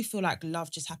I do feel like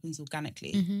love just happens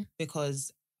organically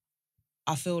because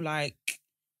I feel like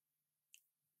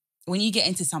when you get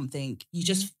into something, you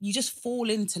just fall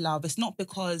into love. It's not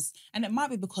because... And it might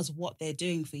be because of what they're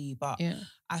doing for you, but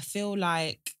I feel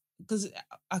like... Because,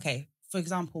 okay, for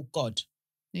example, God.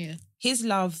 Yeah. His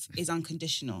love is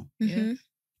unconditional. Yeah.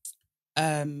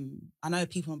 I know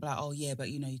people will be like, oh yeah, but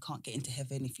you can't get into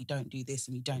heaven if you don't do this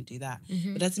and you don't do that.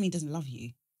 But that doesn't mean he doesn't love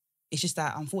you. It's just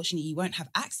that, unfortunately, you won't have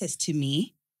access to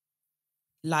me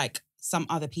like some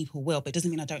other people will, but it doesn't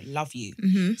mean I don't love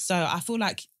you. So I feel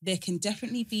like you can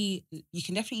definitely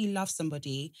love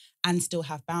somebody and still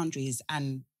have boundaries,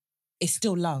 and it's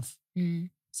still love.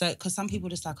 So, because some people are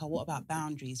just like, oh, what about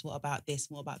boundaries? What about this?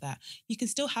 What about that? You can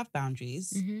still have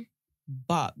boundaries,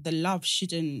 but the love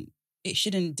shouldn't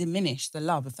diminish the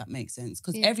love, if that makes sense.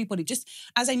 Because everybody, just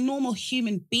as a normal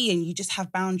human being, you just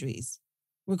have boundaries,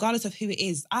 regardless of who it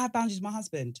is. I have boundaries with my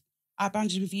husband. I have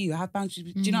boundaries with you. I have boundaries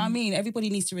with, do you know what I mean? Everybody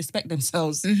needs to respect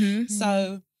themselves.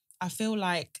 So I feel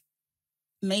like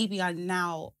maybe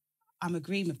I'm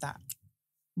agreeing with that.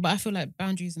 But I feel like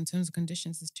boundaries and terms and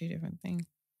conditions is two different things.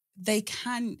 They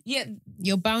can,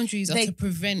 Your boundaries are to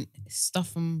prevent stuff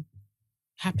from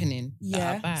happening. Yeah.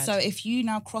 That are bad. So if you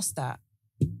now cross that,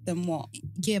 then what?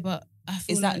 Yeah, but I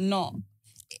feel is that not?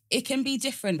 It can be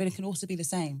different, but it can also be the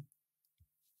same.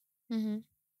 What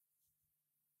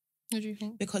do you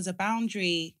think? Because a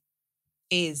boundary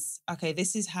is, okay,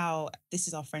 this is our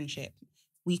friendship.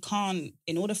 We can't,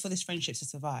 in order for this friendship to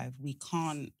survive, we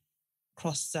can't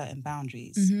cross certain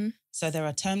boundaries. So there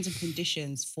are terms and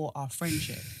conditions for our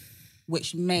friendship,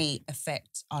 which may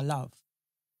affect our love.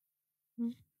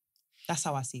 That's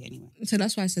how I see it anyway. So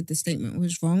that's why I said the statement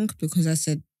was wrong, because I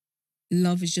said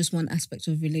love is just one aspect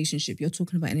of a relationship. You're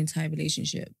talking about an entire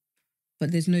relationship,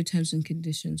 but there's no terms and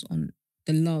conditions on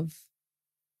the love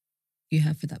you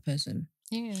have for that person.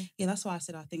 Yeah. Yeah, that's why I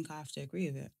said I think I have to agree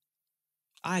with it.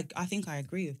 I think I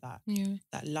agree with that. Yeah.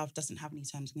 That love doesn't have any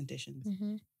terms and conditions.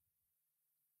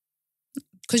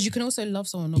 Because you can also love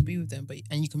someone, not be with them,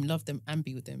 and you can love them and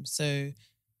be with them. So,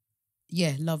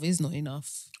 yeah, love is not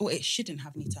enough. Or it shouldn't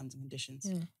have any terms and conditions.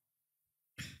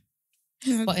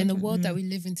 Yeah. But in the world that we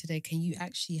live in today, can you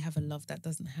actually have a love that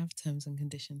doesn't have terms and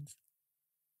conditions?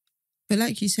 But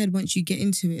like you said, once you get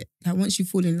into it, like once you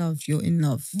fall in love, you're in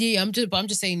love. Yeah, I'm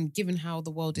just saying, given how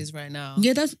the world is right now.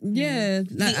 Yeah, like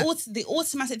the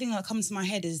automatic thing that comes to my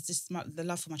head is just the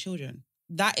love for my children.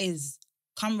 That is,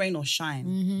 come rain or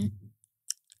shine.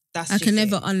 I can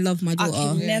never unlove my daughter.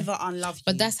 I can never unlove you.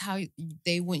 But that's how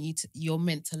they want you to. You're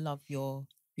meant to love your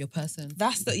person.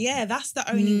 That's the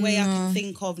only way I can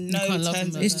think of. No terms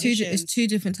and conditions. It's two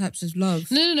different types of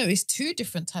love. No. It's two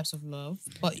different types of love.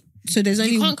 But so there's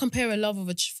only, you can't compare a love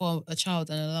for a child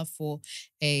and a love for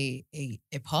a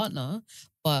partner.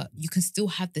 But you can still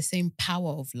have the same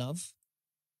power of love.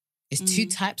 It's two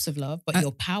types of love, but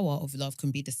your power of love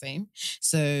can be the same.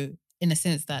 So in a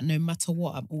sense that no matter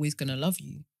what, I'm always going to love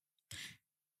you.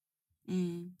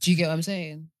 Do you get what I'm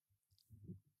saying?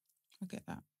 I get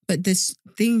that. But there's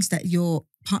things that your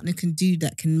partner can do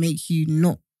that can make you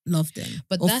not love them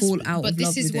or fall out of love with them. But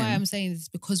this is why I'm saying it's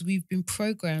because we've been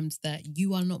programmed that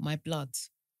you are not my blood.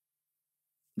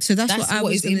 So that's what I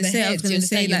was going to say. I was going to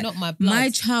say, like, not my blood. My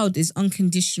child is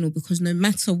unconditional because no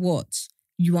matter what,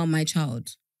 you are my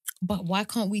child. But why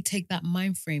can't we take that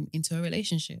mind frame into a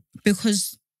relationship?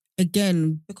 Because,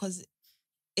 again... Because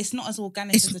it's not as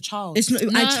organic as a child. It's not.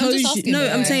 I chose. No,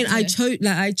 I'm saying I chose.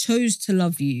 Like, I chose to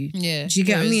love you. Yeah. Do you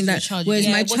get what I mean? Like, whereas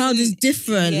my child is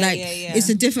different. It's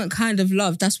a different kind of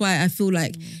love. That's why I feel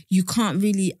like you can't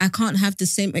really. I can't have the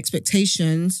same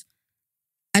expectations.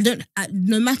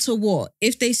 No matter what,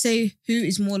 if they say who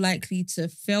is more likely to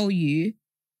fail you,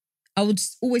 I would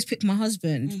always pick my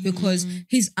husband because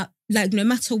he's like, no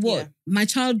matter what, my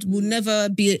child will never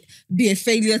be a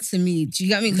failure to me. Do you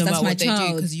get what I mean? Because that's my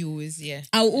child. Because you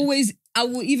always, I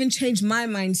will even change my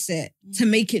mindset to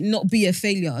make it not be a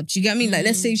failure. Do you get what I mean? Like,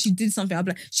 let's say she did something, I'll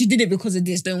be like, she did it because of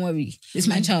this. Don't worry, it's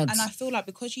my child. And I feel like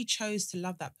because you chose to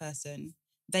love that person,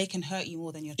 they can hurt you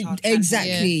more than your child can.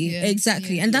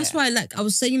 Exactly. And that's why, like, I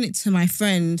was saying it to my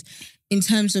friend in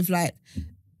terms of like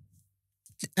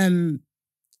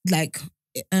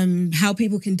how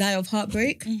people can die of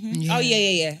heartbreak. Oh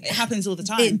yeah. It happens all the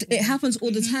time. It happens all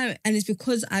the time, and it's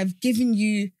because I've given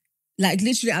you, like,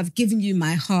 literally, I've given you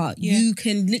my heart. You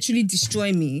can literally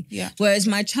destroy me. Whereas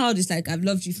my child is like, I've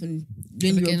loved you from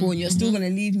when you were born. You're still gonna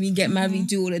leave me, get married,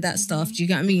 do all of that stuff. Do you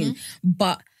get what I mean?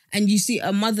 And you see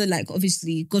a mother, like,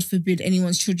 obviously, God forbid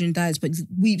anyone's children dies, but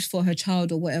weeps for her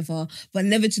child or whatever, but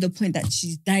never to the point that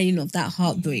she's dying of that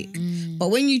heartbreak.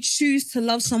 But when you choose to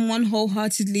love someone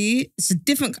wholeheartedly, it's a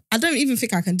different... I don't even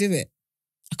think I can do it.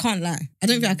 I can't lie. I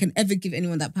don't think I can ever give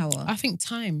anyone that power. I think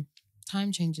time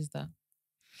changes that.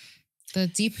 The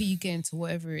deeper you get into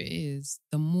whatever it is,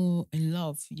 the more in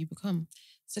love you become.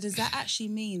 So does that actually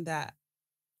mean that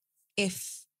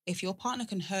if your partner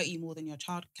can hurt you more than your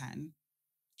child can,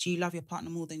 do you love your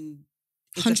partner more than...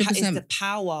 100%. Is the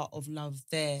power of love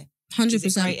there? 100%.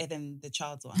 Is it greater than the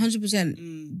child's one?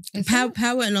 100%.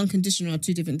 Power and unconditional are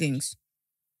two different things.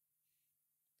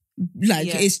 Like,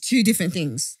 it's two different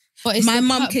things. But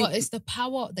it's the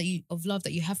power of love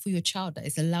that you have for your child that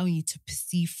is allowing you to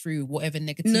perceive through whatever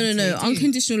negativity. No.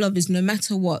 Unconditional love is no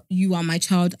matter what, you are my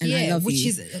child and I love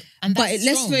you.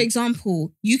 Let's, for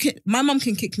example, my mum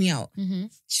can kick me out.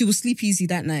 She will sleep easy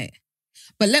that night.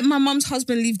 But let my mum's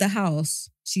husband leave the house,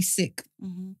 she's sick.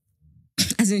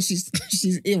 As in she's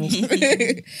ill. Do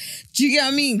you get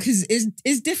what I mean? Because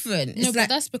it's different. No, but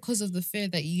that's because of the fear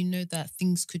that you know that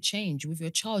things could change. With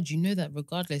your child, you know that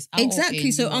regardless.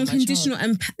 Exactly. So unconditional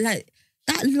and like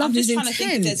that love is intense. I'm just trying to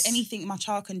think if there's anything my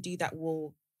child can do that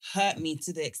will hurt me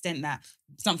to the extent that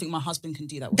something my husband can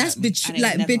do that will hurt me.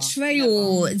 That's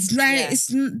betrayal. Never. It's like,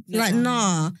 it's like,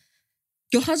 nah.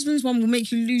 Your husband's one will make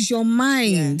you lose your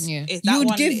mind. You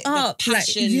would give up.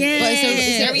 Passion.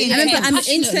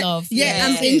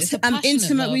 I'm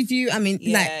intimate with you. I mean,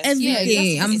 like,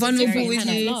 everything. I'm vulnerable with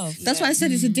you. That's why I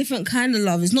said it's a different kind of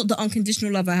love. It's not the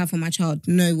unconditional love I have for my child.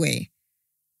 No way.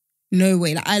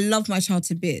 Like, I love my child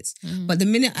to bits. But the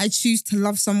minute I choose to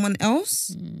love someone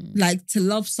else, like to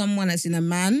love someone as in a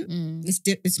man,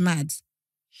 it's mad.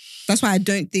 That's why I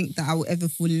don't think that I will ever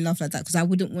fall in love like that, because I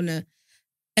wouldn't want to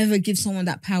ever give someone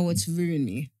that power to ruin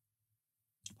me.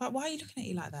 But why are you looking at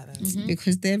you like that though?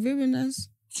 Because they're ruiners.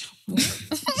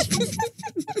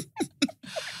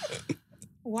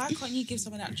 Why can't you give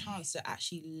someone that chance to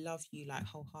actually love you like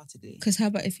wholeheartedly? Because how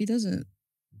about if he doesn't?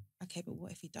 Okay, but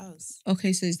what if he does?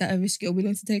 Okay, so is that a risk you're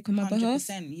willing to take on my behalf?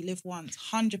 100%. You live once.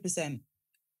 100%.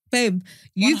 Babe,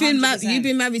 you've been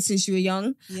married since you were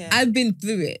young. Yeah. I've been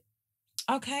through it.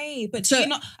 Okay, but do you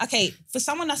not... Okay, for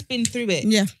someone that's been through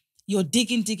it, you're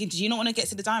digging. Do you not want to get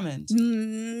to the diamond?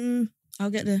 I'll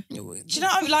get there. Do you know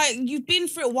what I mean? Like, you've been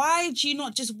through it. Why do you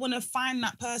not just want to find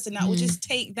that person that will just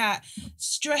take that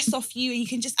stress off you and you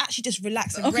can just actually just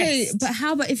relax and rest? Okay, but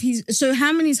how about if he's... So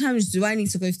how many times do I need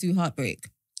to go through heartbreak?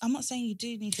 I'm not saying you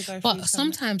do need to go through. But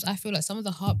sometimes I feel like some of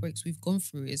the heartbreaks we've gone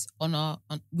through is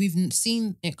we've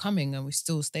seen it coming and we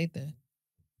still stayed there.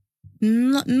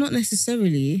 Not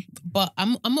necessarily. But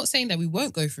I'm not saying that we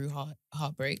won't go through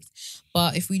heartbreaks.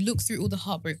 But if we look through all the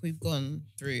heartbreak we've gone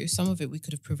through, some of it we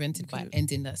could have prevented by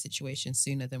ending that situation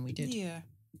sooner than we did. Yeah.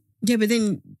 Yeah, but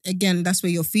then again, that's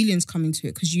where your feelings come into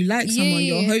it, because you like someone,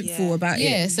 you're hopeful about it.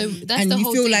 Yeah, so that's the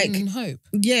whole thing in hope.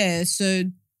 Yeah, so,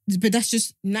 but that's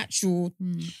just natural.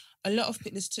 A lot of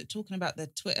people talking about the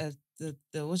Twitter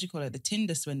the what do you call it? The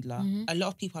Tinder swindler. Mhm. A lot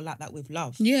of people are like that with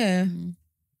love. Yeah. Mm.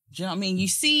 Do you know what I mean? You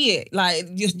see it, like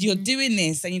you're Mhm. doing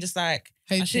this, and you're just like,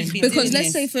 I shouldn't be Because doing let's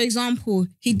this. say, for example,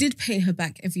 he did pay her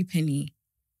back every penny.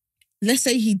 Let's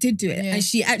say he did do it, Yeah. and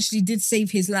she actually did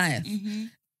save his life.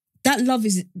 Mhm. That love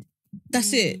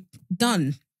that's it,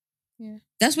 done. Yeah.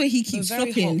 That's where he keeps very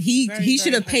flopping. hot- He very, he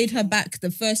should very have paid her hopeful. back the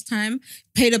first time,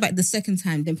 paid her back the second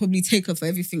time, then probably take her for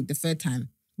everything the third time.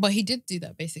 But he did do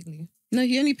that basically. No,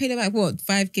 he only paid her back what,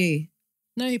 5K?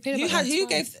 No, he paid. Who about had? Who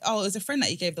twice. gave? Oh, it was a friend that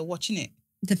you gave the watch, innit?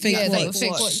 The fake Yeah, watch. the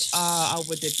fake watch. I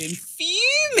would have been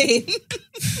fuming.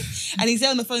 And he's there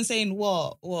on the phone saying,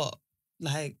 "What?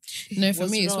 Like, No, for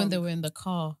what's me, it's when wrong? they were in the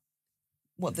car.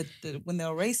 What when they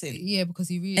were racing? Yeah, because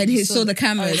he really And he saw the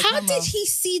cameras. Oh, How camera. did he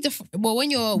see the? Well, when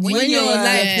you're When you're like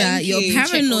yeah, that, you're you check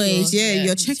all paranoid. your- Yeah, yeah, you're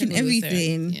you checking check all your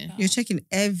everything. settings, yeah. You're checking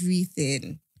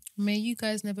everything. May you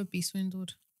guys never be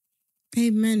swindled.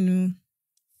 Amen.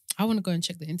 I want to go and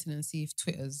check the internet and see if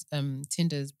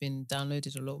Tinder's been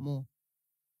downloaded a lot more.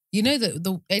 You know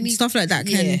that any Stuff like that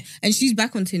can. Yeah. And she's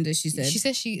back on Tinder, she said. She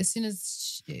says as soon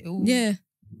as Yeah.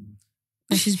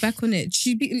 And she's back on it.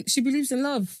 She believes in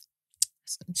love.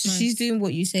 So she's doing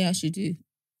what you say I should do.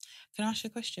 Can I ask you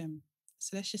a question?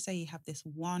 So let's just say you have this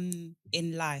one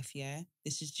in life, yeah?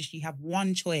 This is just, you have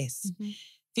one choice. Mhm.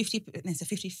 50, it's a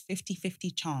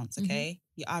 50 chance, okay?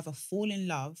 You either fall in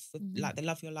love with Mhm. like the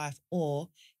love of your life, or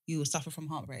you will suffer from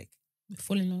heartbreak.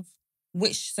 fall in love.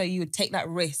 Which, so you would take that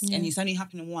risk, Yeah. and it's only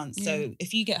happening once. Yeah. So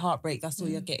if you get heartbreak, that's all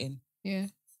Yeah. you're getting. Yeah,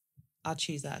 I'll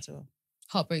choose that as well.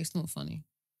 heartbreak's not funny.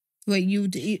 Wait,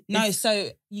 No,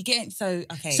 so you get, so,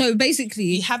 okay. So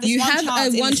basically, You have this one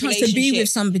chance in one this chance to be relationship. with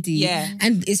somebody. Yeah.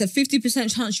 And it's a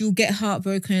 50% chance you'll get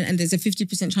heartbroken, and there's a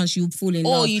 50% chance you'll fall in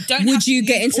Or love. you don't Would have to- you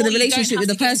get into or the you don't relationship have with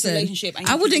to the get into the person? relationship and I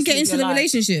you can wouldn't just get live into your the life.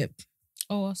 relationship.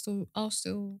 Oh, I'll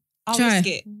still. I'll Try. risk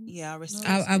it. Mhm. Yeah, I'll risk No. it.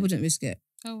 I wouldn't risk it.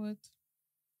 I would.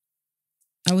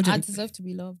 I I wouldn't. deserve to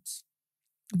be loved.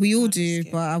 We all I'd do, risk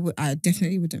it. but I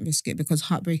definitely wouldn't risk it because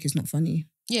heartbreak is not funny.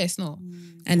 Yeah, it's not.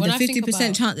 And When the I think 50%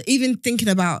 about- chance, even thinking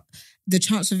about the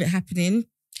chance of it happening,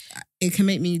 it can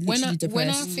make me When literally I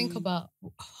depressed. think about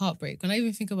heartbreak, when I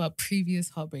even think about previous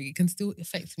heartbreak, it can still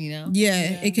affect me now.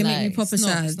 Yeah, it can make me Like, proper it's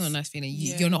not, sad. It's not a nice feeling.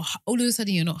 Yeah. You're not all of a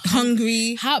sudden you're not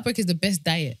Hungry. Heartbreak is the best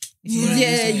diet. if you Yeah. wanna Yeah,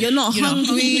 lose weight. you're not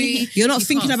hungry. You're not you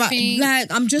thinking can't about think,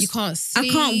 like I'm you just can't I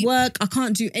can't sleep. work. I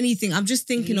can't do anything. I'm just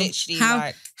thinking Literally, of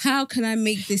like, how can I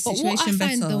make this But what I situation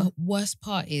find better? the worst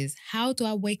part is, how do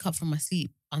I wake up from my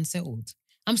sleep unsettled?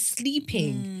 I'm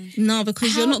sleeping. No,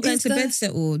 because you're How not going is to the- bed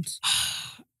settled.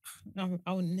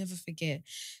 I will never forget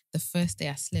the first day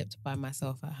I slept by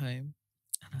myself at home.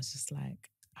 And I was just like,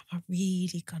 am I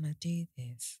really gonna do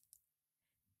this?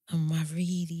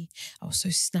 I was so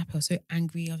snappy, I was so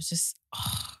angry. I was just,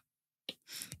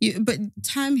 But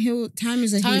time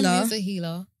is a time healer. is a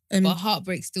healer. And But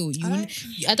heartbreak still,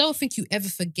 I don't think you ever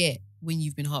forget when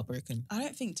you've been heartbroken. I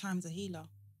don't think time's a healer.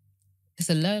 It's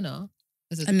a learner.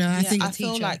 It's a, no, I Yeah, think I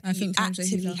feel teacher. like I you think time's a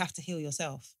actively healer. have to heal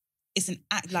yourself. It's an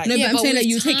act like no, Yeah, but I'm but saying with that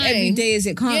you take every time- day as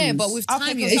it comes. yeah, but with time,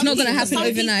 Okay, you're It's not gonna happen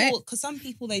overnight. Because some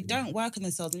people they don't work on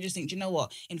themselves and just think, do you know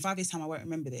what? In 5 years' time, I won't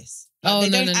remember this. Oh, They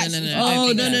no, don't no, no, actually- no, no. Oh I no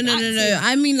think no that- no no no! Active-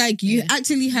 I mean, like you Yeah.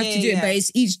 actually have to do it, Yeah. but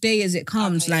it's each day as it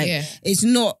comes. Okay, Like yeah. it's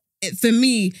not for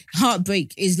me.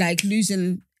 Heartbreak is like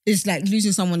losing. It's like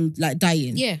losing someone, like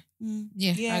dying. Yeah, Mm.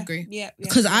 yeah, I agree. Yeah,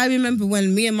 Because I remember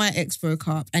when me and my ex broke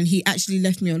up, and he actually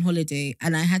left me on holiday,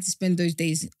 and I had to spend those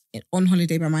days on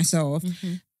holiday by myself.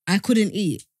 Mhm. I couldn't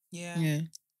eat. yeah. Yeah.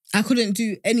 I couldn't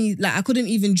do any. Like I couldn't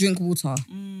even drink water.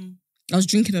 Mm. I was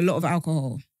drinking a lot of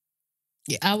alcohol,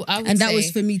 Yeah, I would and that say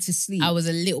was for me to sleep. I was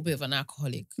a little bit of an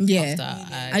alcoholic. Yeah.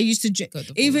 After I used to drink got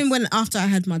divorced. even when after I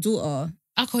had my daughter.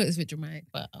 alcohol is a bit dramatic,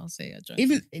 but I'll say I drank.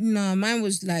 Even no, mine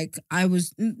was like I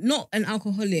was not an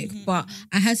alcoholic, Mhm, but mhm.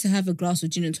 I had to have a glass of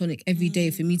gin and tonic every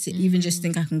day for me to even just Mm.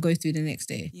 think I can go through the next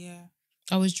day. Yeah.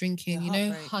 I was drinking, Yeah, you know,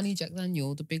 heartbreak. honey Jack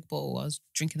Daniel, the big bottle. I was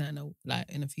drinking that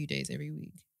in a few days every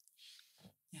week.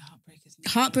 Yeah, heartbreak is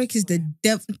Heartbreak is the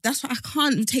devil. That's why I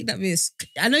can't take that risk.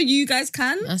 I know you guys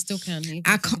can. I still can. even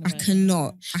I thinking can't. I about it.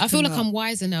 cannot. I feel like cannot. I'm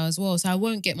wiser now as well, so I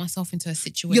won't get myself into a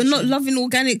situation. You're not loving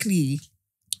organically.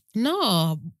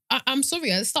 No, I'm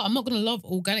sorry. At the start, I'm not gonna love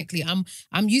organically.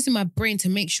 I'm using my brain to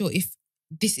make sure if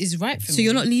this is right for me. So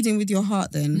you're not leading with your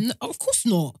heart then. No, of course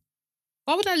not.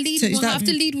 Why would I lead? So is I that- have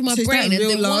to lead with my So is brain. that and real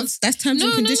then love? once- That's terms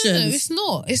and conditions. No, it's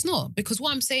not. It's not. Because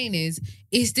what I'm saying is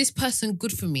this person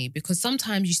good for me? Because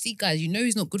sometimes you see guys, you know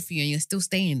he's not good for you and you're still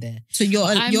staying there. So you're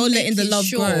I'm letting the making love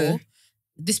grow.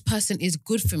 This person is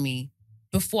good for me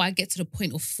before I get to the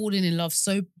point of falling in love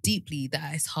so deeply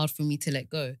that it's hard for me to let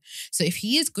go. So if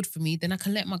he is good for me, then I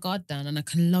can let my guard down and I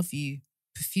can love you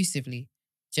profusively.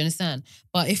 Do you understand?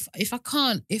 But if I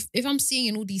can't, if I'm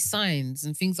seeing all these signs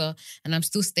and things are, and I'm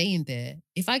still staying there,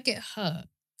 if I get hurt,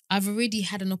 I've already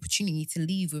had an opportunity to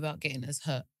leave without getting as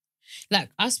hurt. Like,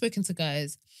 I've spoken to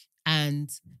guys and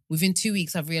within 2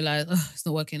 weeks I've realized it's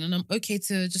not working and I'm okay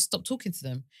to just stop talking to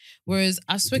them. Whereas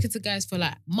I've spoken to guys for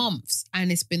like months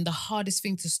and it's been the hardest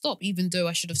thing to stop, even though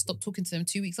I should have stopped talking to them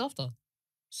 2 weeks after.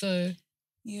 So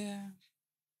yeah.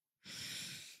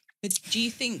 But do you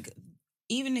think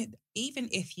even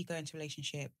if you go into a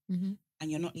relationship Mhm. and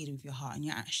you're not leading with your heart and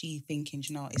you're actually thinking,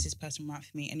 you know, is this person right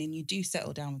for me? And then you do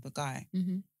settle down with a guy,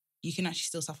 you can actually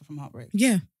still suffer from heartbreak.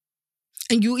 Yeah.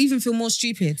 And you'll even feel more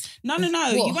stupid. No. What,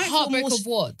 You won't heartbreak feel more of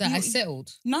what? That I you-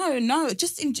 settled? No.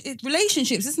 Just in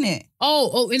relationships, isn't it?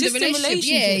 Oh, in Just the in relationship.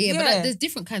 Yeah. relationship, But yeah. there's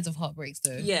different kinds of heartbreaks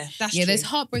though. Yeah, that's Yeah, true. there's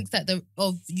heartbreaks that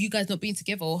of you guys not being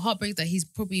together, or heartbreaks that he's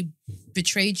probably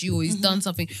betrayed you or he's done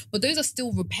something. But those are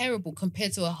still repairable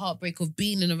compared to a heartbreak of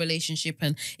being in a relationship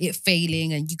and it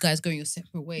failing and you guys going your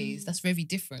separate ways. That's very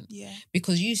different. Yeah,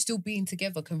 Because you still being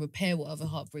together can repair whatever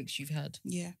heartbreaks you've had.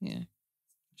 yeah, Yeah.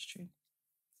 that's true.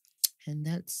 And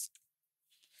that's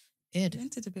It it.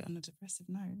 ended a bit on a depressive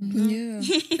note. Yeah.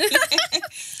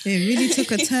 It really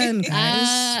took a turn,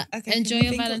 guys. Okay, Enjoy can we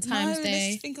your think Valentine's of, Day.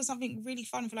 Let's think of something really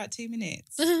fun for like 2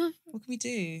 minutes. Uh-huh. What can we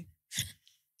do?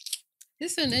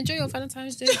 Listen, enjoy your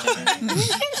Valentine's Day.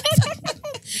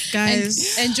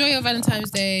 Guys, Enjoy your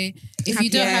Valentine's Day. If happy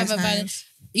you don't have a Valentine's.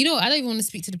 You know, I don't even want to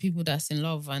speak to the people that's in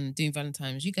love and doing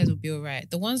Valentine's. You guys will be all right.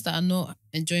 The ones that are not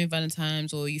enjoying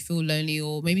Valentine's or you feel lonely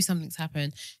or maybe something's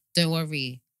happened, don't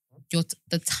worry.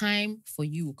 The time for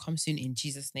you will come soon in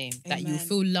Jesus' name. That you'll Amen.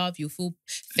 feel love, you'll feel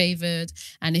favored.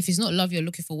 And if it's not love you're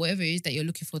looking for, whatever it is that you're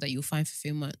looking for, that you'll find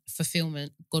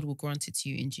fulfillment, God will grant it to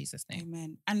you in Jesus' name.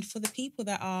 Amen. And for the people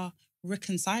that are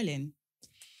reconciling,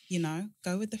 you know,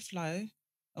 go with the flow.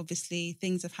 Obviously,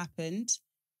 things have happened.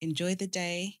 Enjoy the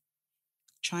day.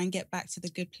 Try and get back to the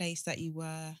good place that you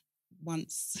were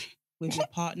once with your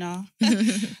partner.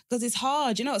 Because it's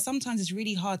hard. You know, sometimes it's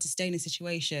really hard to stay in a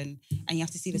situation and you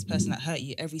have to see this person that hurt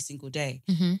you every single day.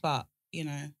 Mm-hmm. But, you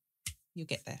know, you'll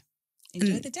get there.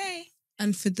 Enjoy And- the day.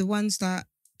 And for the ones that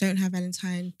don't have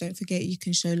Valentine, don't forget you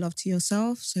can show love to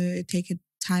yourself. So take a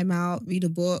time out, read a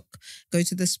book, go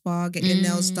to the spa, get your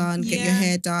nails done, get your yeah.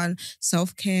 hair done.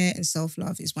 Self-care and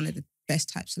self-love is one of the best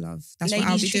types of love. That's Ladies,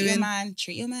 what I'll be treat doing. your man.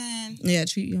 Treat your man. Yeah,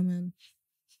 treat your man.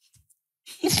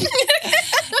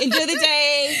 Enjoy the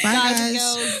day. Bye, guys and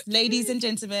guys. girls, ladies and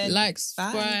gentlemen. Like, Bye.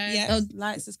 subscribe. Yeah,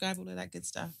 like, subscribe, all of that good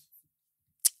stuff.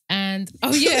 And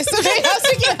oh yeah, sorry,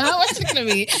 I was thinking of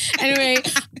me. Anyway,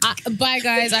 bye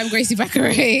guys. I'm Gracie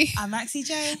Bakare. I'm Maxie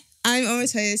J. I'm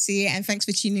Omotoyosi, and thanks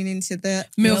for tuning into the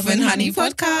Milk and Milk Honey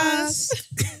podcast.